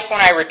it's like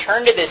when I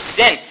return to this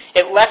sin.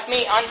 It left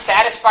me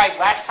unsatisfied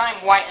last time.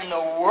 Why in the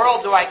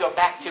world do I go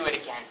back to it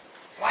again?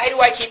 Why do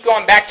I keep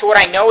going back to what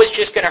I know is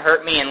just going to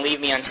hurt me and leave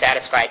me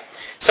unsatisfied?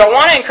 So I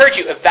want to encourage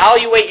you,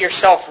 evaluate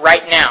yourself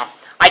right now.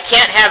 I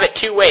can't have it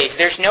two ways.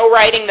 There's no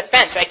riding the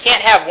fence. I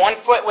can't have one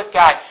foot with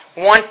God,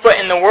 one foot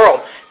in the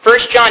world. 1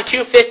 John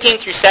 2:15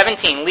 through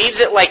 17 leaves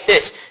it like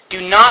this.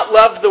 Do not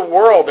love the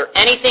world or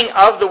anything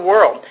of the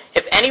world.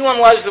 If anyone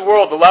loves the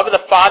world, the love of the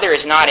Father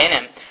is not in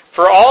him.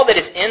 For all that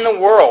is in the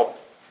world,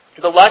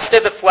 the lust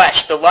of the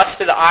flesh, the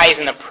lust of the eyes,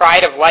 and the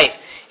pride of life,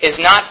 is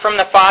not from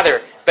the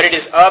Father, but it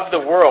is of the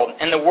world.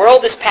 And the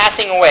world is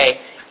passing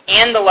away,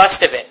 and the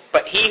lust of it.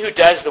 But he who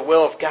does the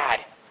will of God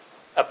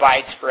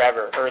abides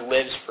forever, or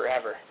lives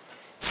forever.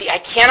 See, I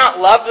cannot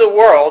love the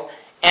world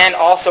and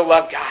also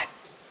love God.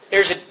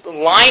 There's a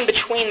line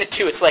between the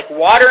two. It's like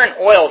water and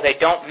oil. They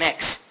don't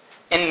mix.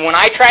 And when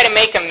I try to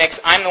make them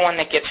mix, I'm the one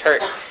that gets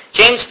hurt.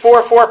 James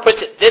 4:4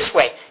 puts it this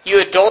way. You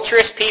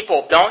adulterous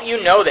people, don't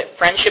you know that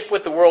friendship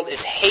with the world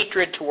is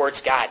hatred towards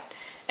God?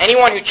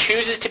 Anyone who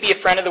chooses to be a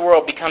friend of the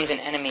world becomes an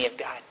enemy of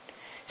God.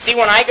 See,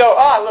 when I go,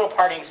 a little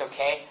partying's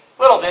okay,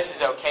 little this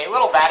is okay,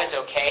 little that is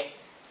okay,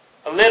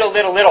 a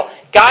little,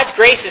 God's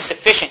grace is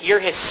sufficient. You're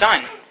his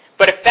son.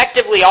 But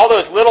effectively, all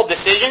those little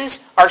decisions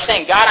are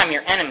saying, God, I'm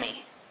your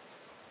enemy.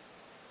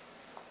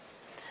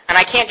 And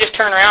I can't just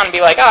turn around and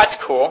be like, it's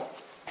cool.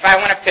 If I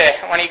went up to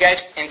one of you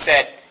guys and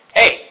said,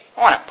 hey,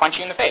 I want to punch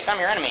you in the face. I'm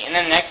your enemy. And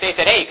then the next day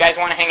said, hey, you guys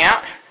want to hang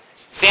out?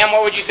 Sam,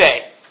 what would you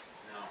say?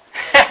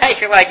 No.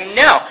 You're like,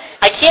 no.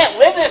 I can't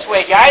live this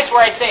way, guys,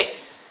 where I say,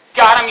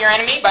 God, I'm your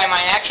enemy by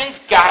my actions.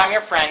 God, I'm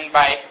your friend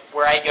by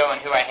where I go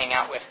and who I hang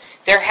out with.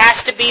 There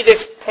has to be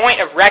this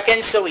point of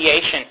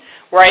reconciliation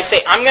where I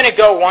say, I'm going to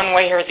go one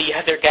way or the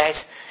other,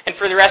 guys. And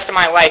for the rest of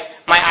my life,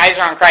 my eyes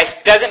are on Christ.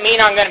 Doesn't mean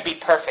I'm going to be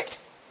perfect.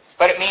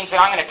 But it means that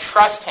I'm going to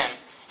trust him.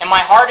 And my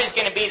heart is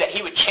going to be that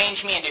he would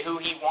change me into who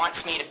he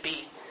wants me to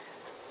be.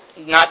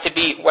 Not to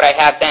be what I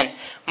have been.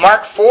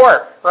 Mark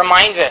 4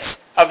 reminds us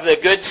of the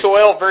good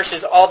soil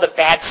versus all the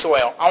bad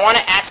soil. I want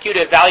to ask you to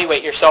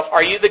evaluate yourself.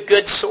 Are you the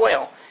good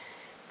soil?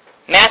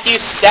 Matthew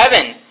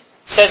 7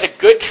 says a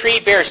good tree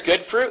bears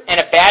good fruit and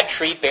a bad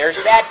tree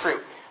bears bad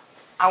fruit.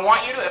 I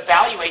want you to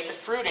evaluate the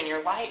fruit in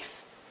your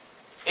life.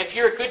 If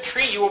you're a good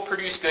tree, you will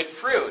produce good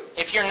fruit.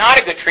 If you're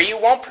not a good tree, you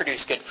won't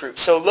produce good fruit.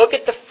 So look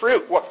at the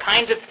fruit. What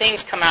kinds of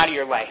things come out of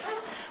your life?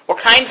 What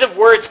kinds of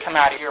words come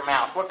out of your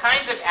mouth? What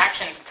kinds of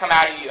actions come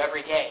out of you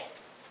every day?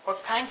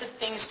 What kinds of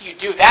things do you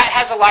do? That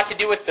has a lot to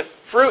do with the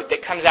fruit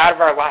that comes out of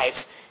our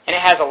lives, and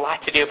it has a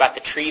lot to do about the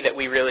tree that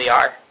we really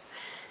are.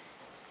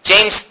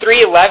 James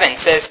 3:11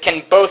 says,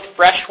 can both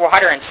fresh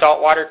water and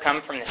salt water come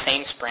from the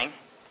same spring?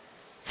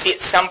 See, at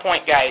some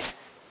point, guys,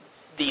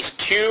 these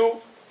two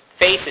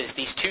faces,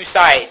 these two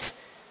sides,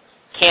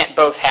 can't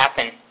both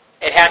happen.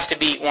 It has to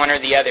be one or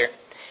the other.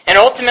 And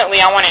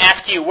ultimately, I want to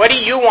ask you, what do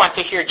you want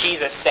to hear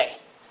Jesus say?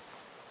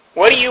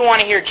 What do you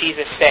want to hear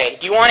Jesus say?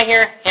 Do you want to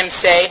hear him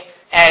say,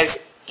 as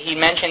he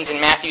mentions in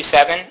Matthew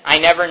 7, I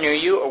never knew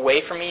you, away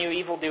from me, you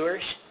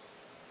evildoers?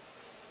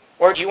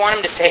 Or do you want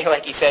him to say,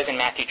 like he says in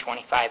Matthew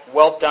 25,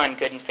 well done,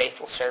 good and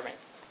faithful servant?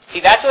 See,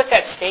 that's what's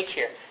at stake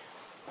here.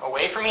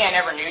 Away from me, I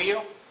never knew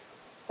you,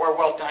 or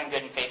well done,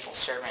 good and faithful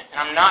servant.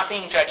 And I'm not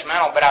being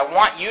judgmental, but I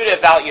want you to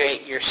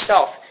evaluate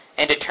yourself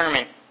and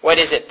determine what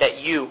is it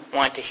that you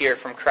want to hear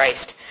from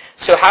Christ.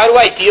 So how do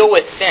I deal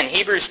with sin?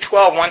 Hebrews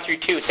 12, 1 through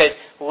 2 says,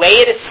 lay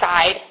it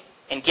aside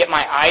and get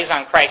my eyes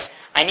on Christ.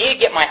 I need to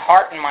get my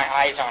heart and my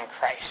eyes on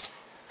Christ.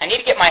 I need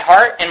to get my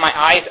heart and my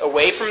eyes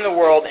away from the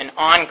world and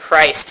on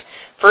Christ.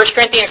 1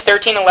 Corinthians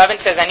 13:11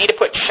 says, I need to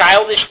put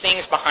childish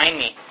things behind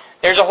me.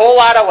 There's a whole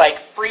lot of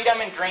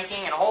freedom in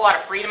drinking and a whole lot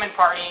of freedom in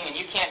partying, and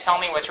you can't tell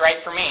me what's right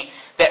for me,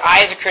 that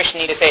I as a Christian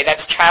need to say,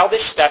 that's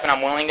childish stuff and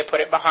I'm willing to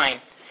put it behind.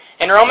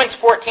 In Romans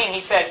 14, he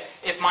says,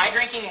 if my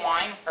drinking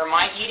wine or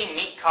my eating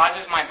meat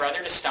causes my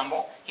brother to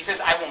stumble, he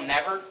says, I will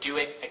never do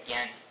it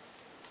again.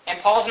 And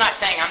Paul's not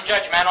saying, I'm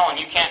judgmental and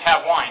you can't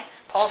have wine.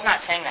 Paul's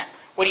not saying that.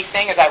 What he's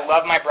saying is, I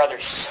love my brother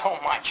so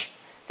much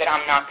that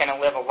I'm not going to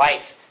live a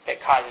life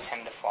that causes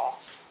him to fall.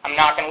 I'm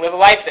not going to live a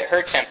life that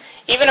hurts him.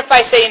 Even if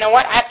I say, you know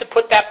what, I have to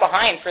put that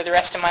behind for the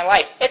rest of my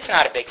life. It's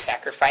not a big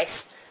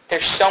sacrifice.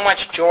 There's so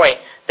much joy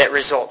that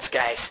results,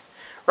 guys.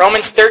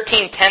 Romans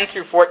 13:10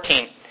 through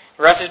 14.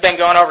 Russ has been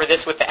going over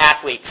this with the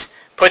athletes.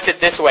 Puts it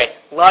this way,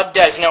 love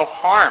does no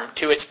harm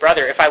to its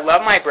brother. If I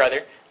love my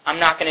brother, I'm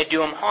not going to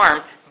do him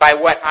harm by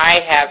what I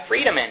have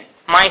freedom in.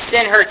 My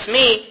sin hurts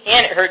me,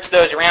 and it hurts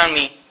those around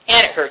me,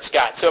 and it hurts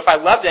God. So if I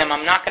love them,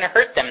 I'm not going to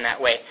hurt them that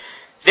way.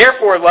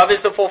 Therefore, love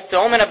is the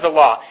fulfillment of the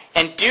law.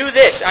 And do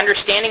this,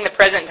 understanding the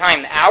present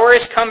time. The hour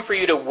has come for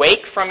you to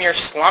wake from your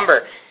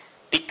slumber,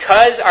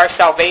 because our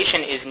salvation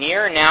is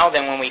nearer now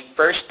than when we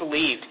first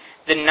believed.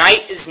 The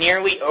night is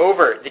nearly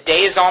over. The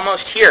day is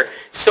almost here.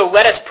 So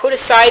let us put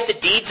aside the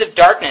deeds of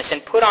darkness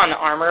and put on the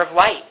armor of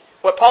light.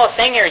 What Paul is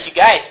saying here is, you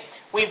guys,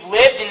 we've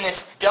lived in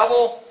this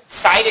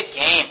double-sided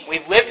game.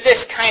 We've lived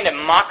this kind of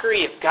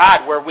mockery of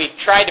God where we've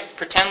tried to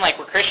pretend like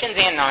we're Christians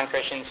and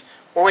non-Christians,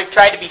 where we've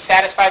tried to be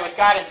satisfied with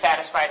God and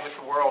satisfied with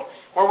the world,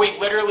 where we've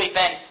literally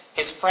been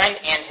his friend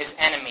and his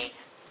enemy.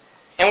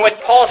 And what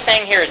Paul is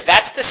saying here is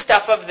that's the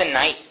stuff of the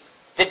night.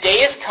 The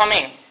day is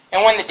coming,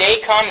 and when the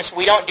day comes,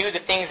 we don't do the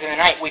things of the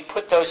night. We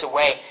put those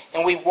away,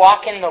 and we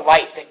walk in the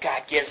light that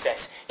God gives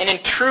us, and in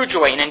true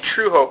joy, and in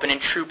true hope, and in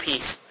true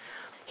peace.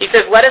 He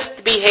says, let us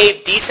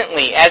behave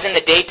decently as in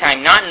the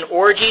daytime, not in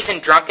orgies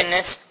and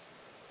drunkenness,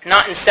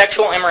 not in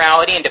sexual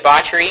immorality and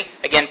debauchery,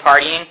 again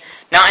partying,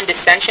 not in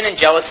dissension and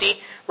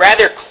jealousy.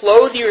 Rather,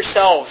 clothe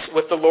yourselves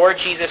with the Lord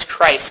Jesus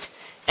Christ,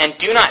 and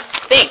do not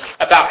think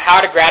about how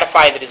to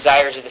gratify the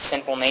desires of the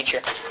sinful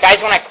nature.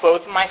 Guys, when I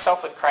clothe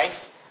myself with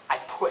Christ, I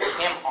put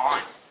him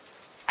on.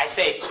 I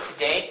say,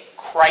 today,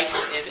 Christ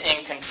is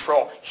in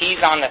control.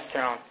 He's on the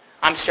throne.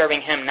 I'm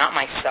serving him, not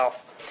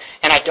myself.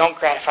 And I don't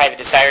gratify the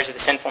desires of the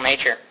sinful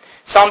nature.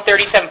 Psalm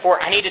 37:4,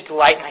 I need to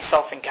delight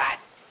myself in God.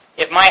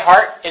 If my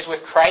heart is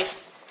with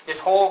Christ, this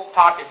whole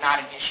talk is not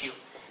an issue.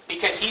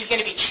 Because he's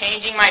going to be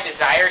changing my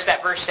desires,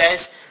 that verse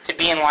says, to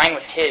be in line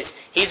with his.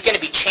 He's going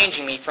to be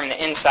changing me from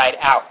the inside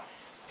out.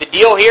 The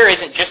deal here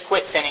isn't just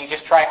quit sinning,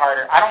 just try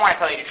harder. I don't want to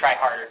tell you to try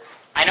harder.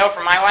 I know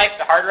for my life,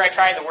 the harder I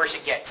try, the worse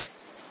it gets.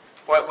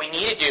 What we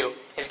need to do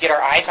is get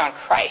our eyes on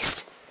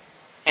Christ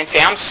and say,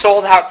 I'm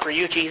sold out for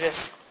you,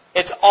 Jesus.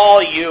 It's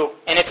all you,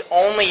 and it's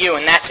only you,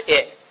 and that's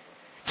it.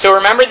 So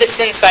remember the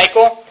sin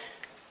cycle.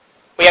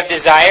 We have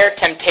desire,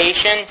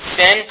 temptation,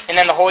 sin, and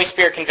then the Holy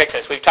Spirit convicts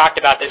us. We've talked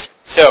about this.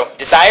 So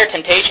desire,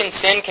 temptation,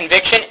 sin,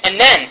 conviction, and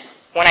then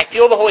when I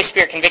feel the Holy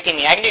Spirit convicting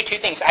me, I can do two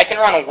things. I can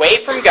run away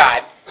from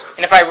God,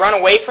 and if I run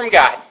away from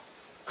God,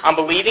 I'm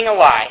believing a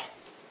lie,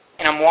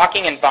 and I'm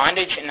walking in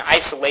bondage and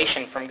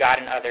isolation from God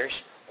and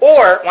others.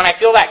 Or when I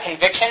feel that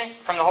conviction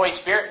from the Holy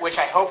Spirit, which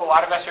I hope a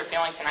lot of us are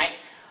feeling tonight,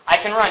 I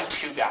can run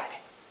to God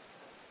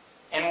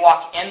and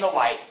walk in the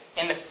light,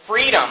 in the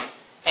freedom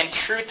and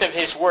truth of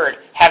his word,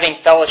 having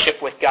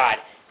fellowship with God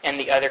and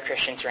the other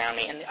Christians around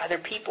me and the other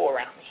people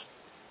around me.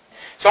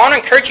 So I want to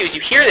encourage you, as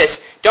you hear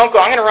this, don't go,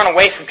 I'm going to run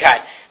away from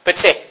God, but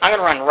say, I'm going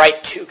to run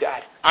right to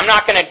God. I'm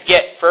not going to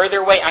get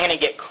further away, I'm going to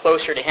get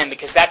closer to him,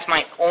 because that's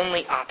my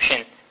only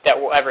option that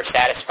will ever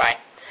satisfy.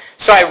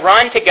 So I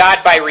run to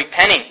God by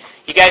repenting.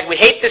 You guys, we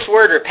hate this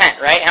word, repent,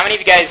 right? How many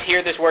of you guys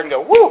hear this word and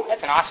go, woo,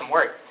 that's an awesome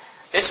word?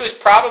 This was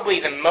probably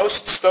the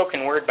most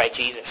spoken word by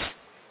Jesus.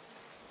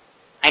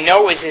 I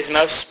know it was his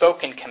most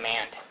spoken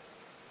command.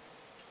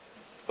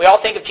 We all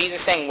think of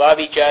Jesus saying, love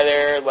each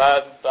other,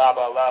 love, blah,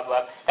 blah, love,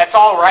 love. That's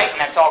all right and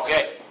that's all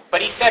good.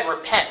 But he said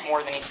repent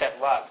more than he said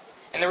love.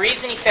 And the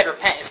reason he said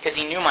repent is because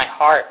he knew my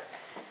heart.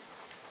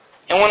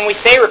 And when we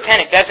say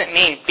repent, it doesn't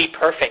mean be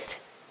perfect.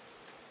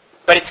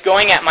 But it's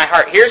going at my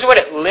heart. Here's what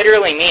it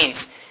literally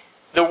means.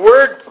 The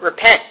word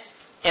repent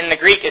in the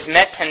Greek is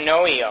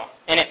metanoio,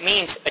 and it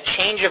means a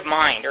change of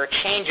mind or a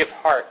change of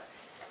heart.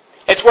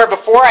 It's where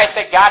before I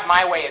said, God,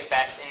 my way is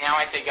best, and now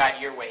I say, God,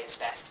 your way is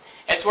best.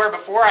 It's where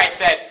before I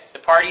said, the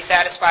party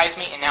satisfies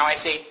me, and now I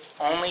say,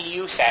 only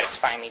you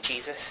satisfy me,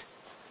 Jesus.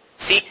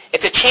 See,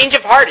 it's a change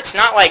of heart. It's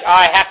not like,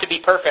 I have to be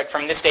perfect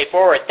from this day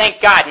forward.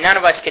 Thank God, none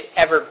of us could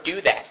ever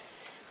do that.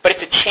 But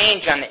it's a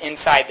change on the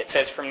inside that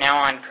says, from now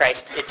on,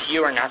 Christ, it's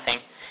you or nothing.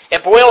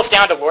 It boils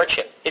down to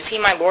lordship. Is he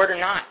my Lord or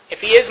not?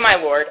 If he is my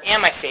Lord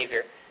and my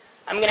Savior,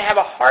 I'm going to have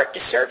a heart to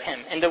serve him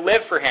and to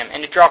live for him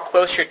and to draw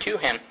closer to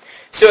him.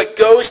 So it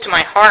goes to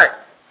my heart.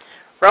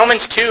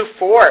 Romans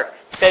 2:4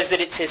 says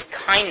that it's his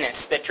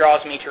kindness that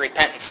draws me to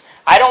repentance.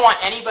 I don't want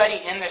anybody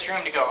in this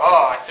room to go,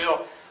 I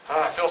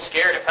feel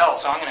scared of hell,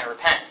 so I'm going to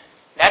repent.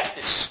 That's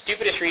the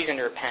stupidest reason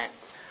to repent.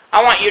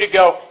 I want you to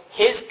go,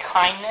 his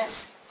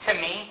kindness to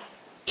me,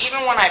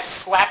 even when I've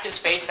slapped his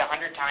face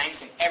 100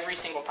 times, and every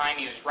single time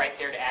he was right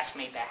there to ask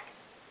me back.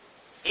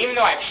 Even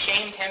though I've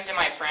shamed him to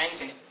my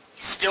friends, and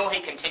still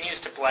he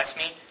continues to bless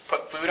me,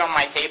 put food on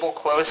my table,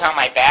 clothes on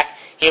my back.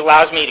 He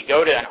allows me to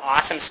go to an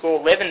awesome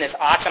school, live in this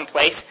awesome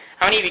place.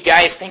 How many of you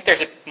guys think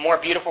there's a more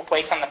beautiful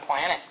place on the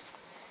planet?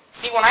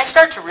 See, when I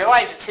start to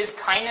realize it's his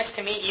kindness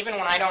to me, even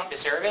when I don't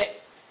deserve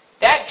it,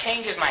 that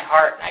changes my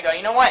heart. I go,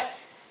 you know what?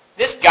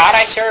 This God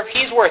I serve,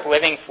 he's worth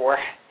living for,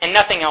 and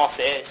nothing else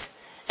is.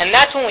 And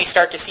that's when we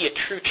start to see a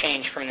true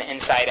change from the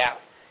inside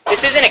out.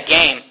 This isn't a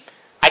game.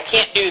 I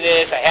can't do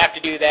this, I have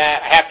to do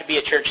that, I have to be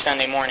at church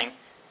Sunday morning.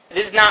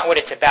 This is not what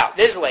it's about.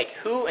 This is like,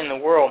 who in the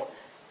world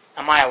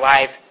am I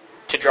alive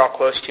to draw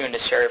close to and to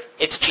serve?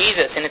 It's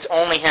Jesus, and it's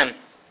only him.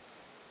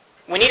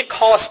 We need to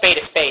call a spade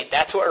a spade.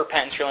 That's what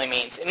repentance really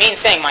means. It means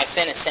saying my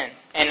sin is sin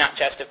and not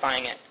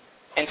justifying it.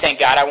 And saying,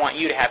 God, I want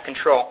you to have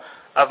control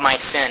of my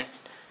sin.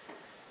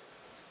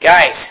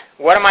 Guys,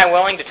 what am I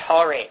willing to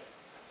tolerate?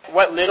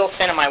 What little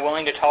sin am I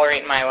willing to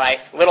tolerate in my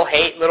life? Little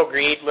hate, little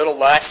greed, little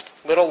lust,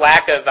 little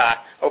lack of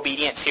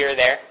obedience here or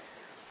there.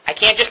 I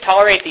can't just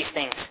tolerate these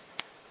things,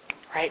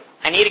 right?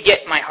 I need to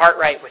get my heart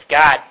right with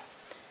God.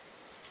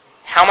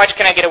 How much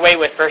can I get away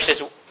with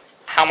versus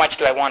how much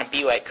do I want to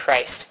be like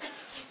Christ?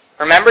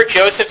 Remember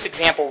Joseph's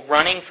example,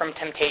 running from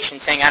temptation,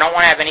 saying, I don't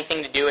want to have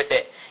anything to do with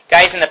it.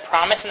 Guys, and the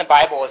promise in the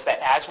Bible is that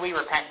as we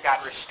repent,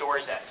 God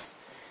restores us.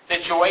 The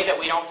joy that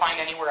we don't find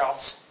anywhere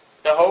else.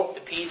 The hope,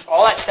 the peace,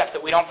 all that stuff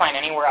that we don't find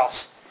anywhere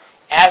else.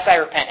 As I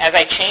repent, as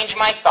I change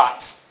my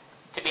thoughts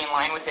to be in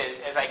line with His,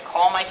 as I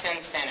call my sin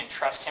and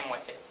trust Him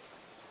with it,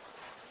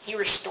 He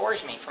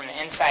restores me from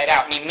the inside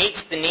out, and He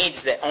meets the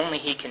needs that only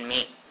He can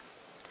meet.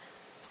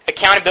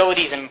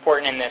 Accountability is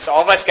important in this.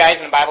 All of us guys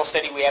in the Bible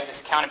study, we have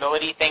this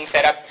accountability thing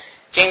set up.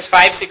 James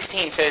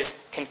 5:16 says,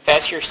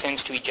 confess your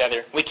sins to each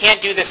other. We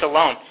can't do this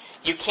alone.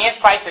 You can't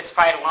fight this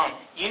fight alone.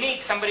 You need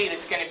somebody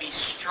that's going to be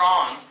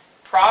strong,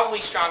 probably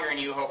stronger than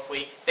you,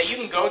 hopefully, that you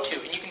can go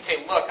to and you can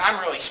say, look, I'm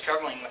really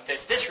struggling with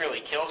this. This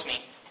really kills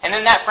me. And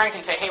then that friend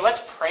can say, hey,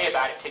 let's pray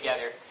about it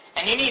together.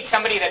 And you need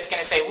somebody that's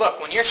going to say,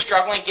 look, when you're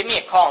struggling, give me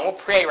a call and we'll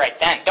pray right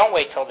then. Don't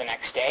wait till the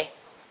next day.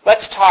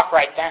 Let's talk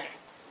right then.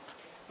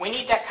 We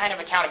need that kind of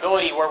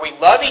accountability where we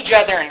love each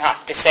other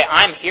enough to say,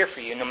 I'm here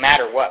for you no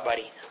matter what,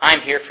 buddy. I'm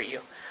here for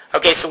you.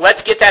 Okay, so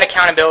let's get that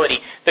accountability.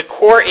 The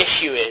core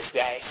issue is,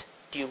 guys,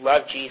 do you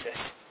love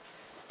Jesus?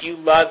 Do you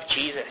love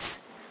Jesus?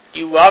 Do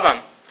you love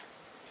Him?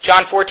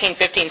 John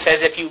 14:15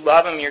 says, if you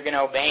love Him, you're going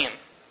to obey Him.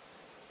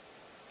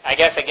 I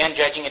guess, again,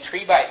 judging a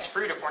tree by its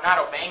fruit, if we're not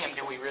obeying Him,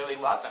 do we really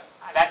love Him?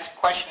 That's a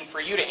question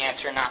for you to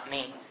answer, not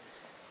me.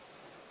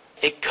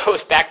 It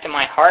goes back to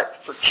my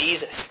heart for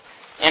Jesus.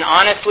 And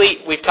honestly,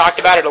 we've talked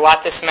about it a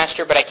lot this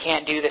semester, but I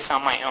can't do this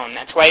on my own.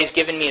 That's why He's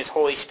given me His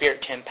Holy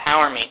Spirit to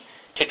empower me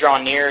to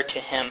draw nearer to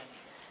Him.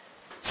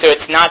 So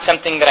it's not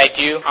something that I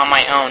do on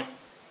my own.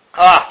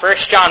 1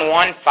 John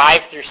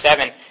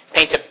 1:5-7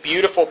 paints a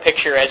beautiful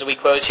picture as we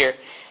close here.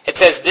 It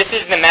says, this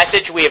is the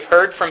message we have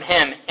heard from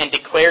Him and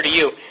declare to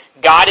you.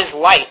 God is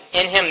light.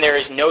 In Him there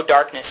is no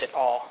darkness at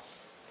all.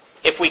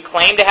 If we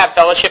claim to have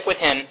fellowship with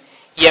Him,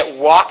 yet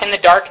walk in the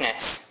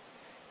darkness,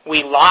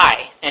 we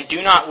lie and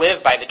do not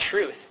live by the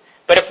truth.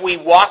 But if we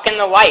walk in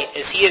the light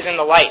as He is in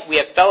the light, we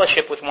have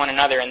fellowship with one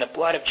another, and the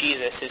blood of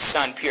Jesus, His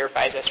Son,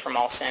 purifies us from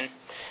all sin.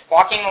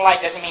 Walking in the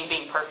light doesn't mean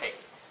being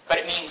perfect, but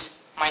it means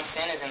my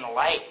sin is in the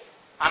light.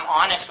 I'm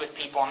honest with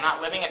people. I'm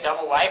not living a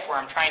double life where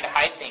I'm trying to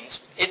hide things.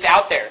 It's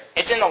out there.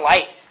 It's in the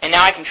light. And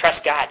now I can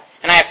trust God.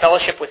 And I have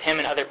fellowship with Him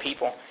and other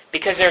people.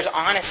 Because there's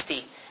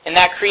honesty. And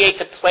that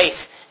creates a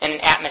place and an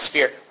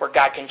atmosphere where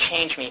God can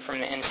change me from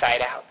the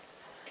inside out.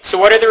 So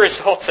what are the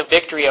results of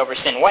victory over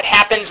sin? What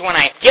happens when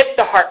I get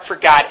the heart for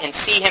God and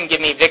see Him give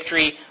me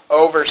victory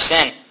over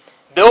sin?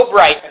 Bill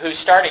Bright, who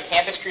started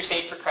Campus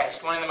Crusade for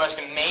Christ, one of the most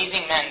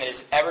amazing men that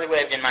has ever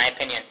lived, in my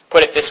opinion,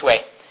 put it this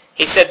way.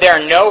 He said, there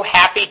are no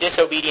happy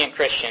disobedient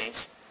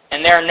Christians,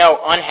 and there are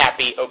no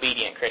unhappy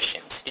obedient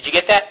Christians. Did you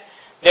get that?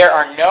 There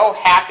are no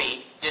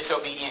happy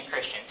disobedient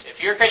Christians.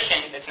 If you're a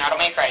Christian that's not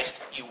obeying Christ,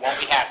 you won't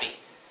be happy.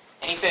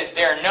 And he says,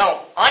 there are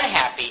no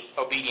unhappy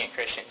obedient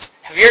Christians.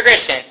 If you're a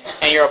Christian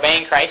and you're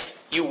obeying Christ,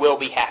 you will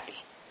be happy.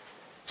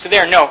 So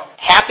there are no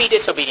happy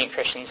disobedient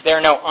Christians. There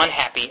are no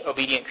unhappy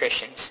obedient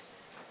Christians.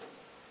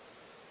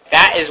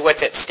 That is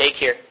what's at stake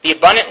here. The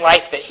abundant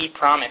life that He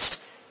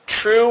promised.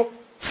 True,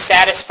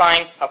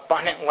 satisfying,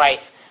 abundant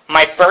life.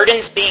 My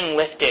burdens being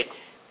lifted.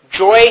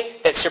 Joy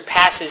that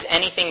surpasses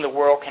anything the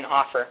world can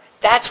offer.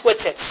 That's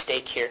what's at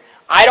stake here.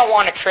 I don't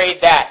want to trade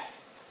that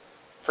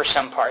for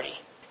some party.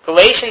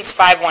 Galatians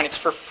 5:1, it's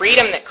for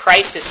freedom that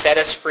Christ has set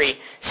us free.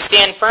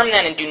 Stand firm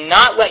then and do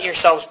not let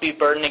yourselves be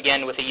burdened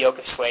again with a yoke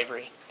of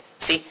slavery.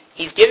 See,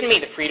 He's given me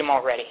the freedom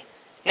already.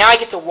 Now I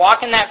get to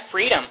walk in that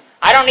freedom.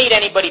 I don't need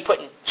anybody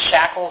putting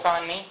shackles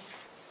on me.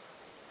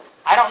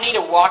 I don't need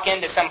to walk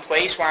into some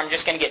place where I'm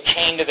just going to get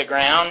chained to the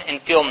ground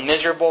and feel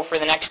miserable for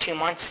the next 2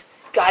 months.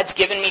 God's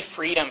given me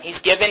freedom. He's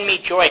given me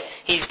joy.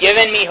 He's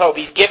given me hope.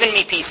 He's given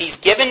me peace. He's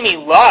given me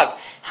love.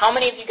 How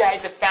many of you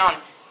guys have found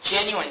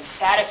genuine,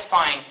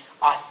 satisfying,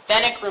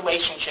 authentic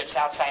relationships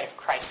outside of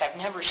Christ? I've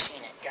never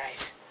seen it,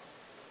 guys.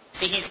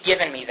 See, He's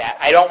given me that.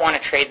 I don't want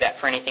to trade that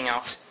for anything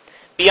else.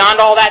 Beyond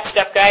all that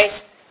stuff,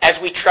 guys,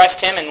 as we trust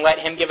Him and let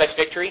Him give us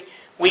victory,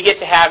 we get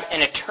to have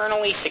an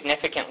eternally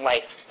significant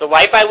life. The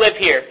life I live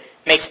here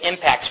makes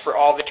impacts for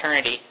all of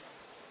eternity.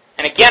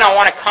 And again, I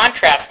want to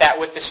contrast that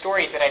with the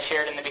stories that I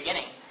shared in the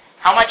beginning.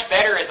 How much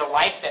better is a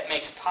life that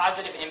makes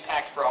positive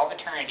impact for all of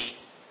eternity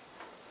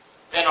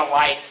than a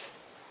life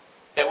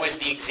that was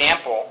the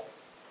example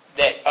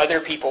that other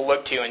people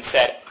looked to and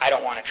said, I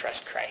don't want to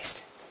trust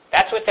Christ?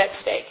 That's what's at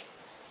stake.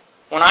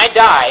 When I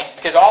die,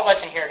 because all of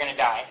us in here are going to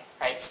die,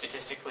 right?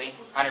 Statistically,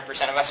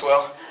 100% of us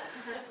will.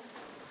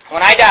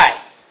 When I die,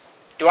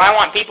 do I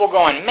want people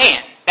going,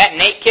 man, that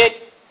Nate kid,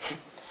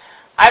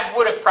 I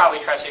would have probably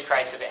trusted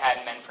Christ if it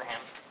hadn't been for him.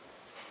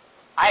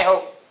 I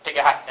hope to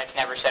God that's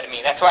never said to me.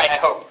 That's why I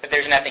hope that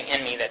there's nothing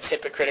in me that's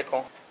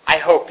hypocritical. I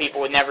hope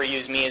people would never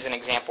use me as an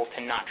example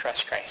to not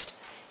trust Christ.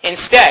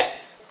 Instead,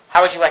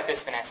 How would you like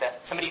this, Vanessa?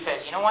 Somebody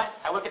says, you know what?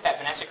 I look at that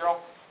Vanessa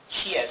girl.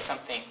 She has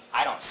something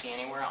I don't see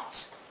anywhere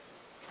else.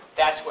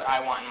 That's what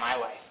I want in my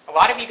life. A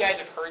lot of you guys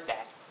have heard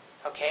that.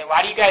 Okay? A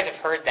lot of you guys have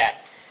heard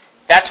that.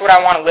 That's what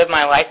I want to live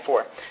my life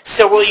for.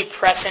 So will you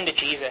press into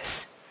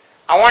Jesus?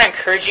 I want to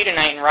encourage you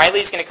tonight, and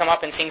Riley's going to come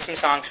up and sing some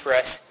songs for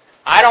us.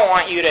 I don't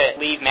want you to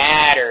leave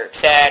mad or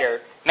upset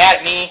or mad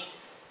at me.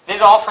 This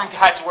is all from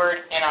God's Word,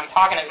 and I'm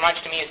talking as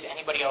much to me as to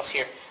anybody else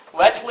here.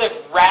 Let's live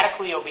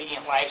radically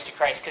obedient lives to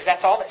Christ, because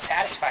that's all that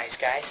satisfies,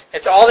 guys.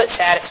 It's all that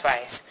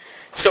satisfies.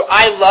 So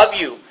I love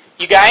you.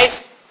 You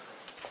guys,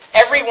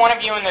 every one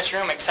of you in this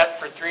room, except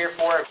for 3 or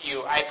 4 of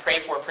you, I pray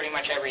for pretty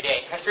much every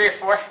day. 3 or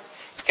 4?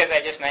 It's because I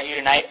just met you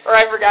tonight, or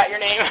I forgot your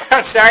name.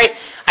 I'm sorry.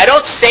 I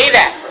don't say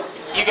that,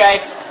 you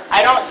guys.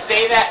 I don't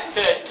say that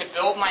to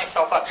build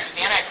myself up.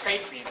 Susanna, I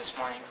prayed for you this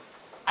morning.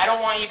 I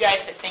don't want you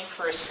guys to think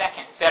for a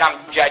second that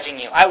I'm judging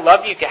you. I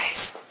love you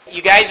guys.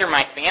 You guys are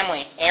my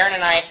family. Aaron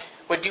and I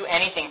would do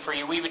anything for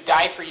you. We would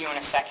die for you in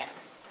a second.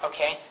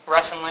 Okay?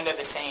 Russ and Linda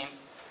the same.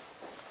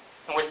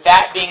 And with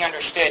that being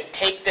understood,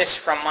 take this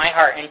from my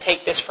heart and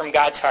take this from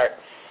God's heart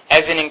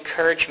as an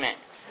encouragement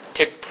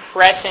to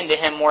press into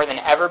Him more than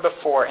ever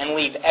before and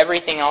leave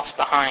everything else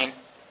behind.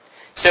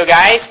 So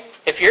guys,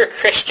 if you're a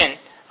Christian,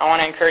 I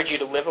want to encourage you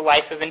to live a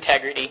life of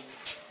integrity,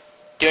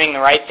 doing the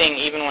right thing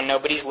even when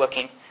nobody's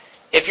looking.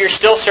 If you're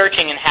still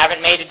searching and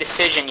haven't made a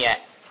decision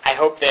yet, I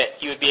hope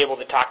that you would be able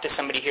to talk to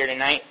somebody here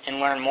tonight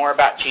and learn more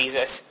about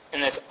Jesus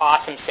and this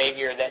awesome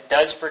Savior that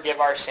does forgive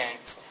our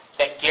sins,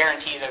 that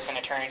guarantees us an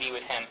eternity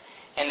with Him,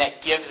 and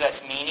that gives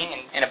us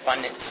meaning and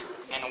abundance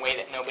in a way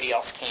that nobody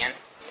else can.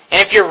 And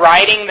if you're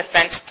riding the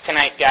fence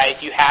tonight,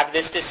 guys, you have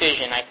this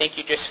decision. I think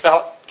you just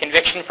felt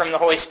conviction from the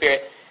Holy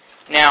Spirit.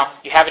 Now,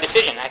 you have a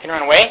decision. I can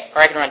run away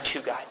or I can run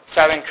to God.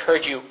 So I would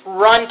encourage you,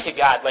 run to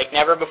God like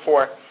never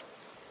before.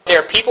 There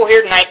are people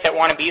here tonight that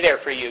want to be there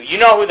for you. You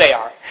know who they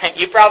are.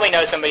 You probably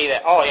know somebody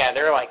that, oh yeah,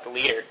 they're like the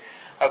leader.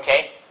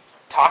 Okay?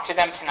 Talk to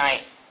them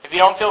tonight. If you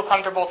don't feel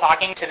comfortable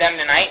talking to them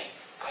tonight,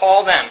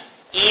 call them.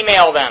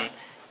 Email them.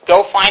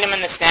 Go find them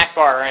in the snack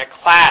bar or in a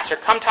class, or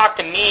come talk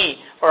to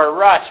me or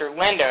Russ or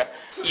Linda.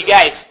 You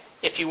guys,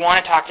 if you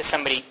want to talk to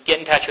somebody, get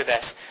in touch with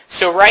us.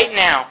 So right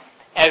now,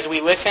 as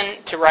we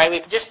listen to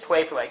Riley, just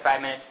play for like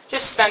 5 minutes.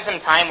 Just spend some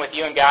time with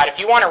you and God. If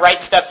you want to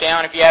write stuff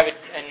down, if you have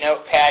a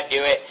notepad,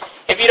 do it.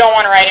 If you don't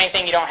want to write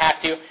anything, you don't have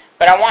to.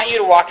 But I want you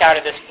to walk out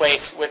of this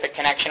place with a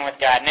connection with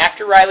God. And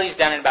after Riley's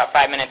done in about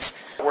 5 minutes,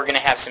 we're going to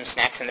have some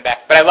snacks in the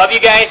back. But I love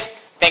you guys.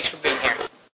 Thanks for being here.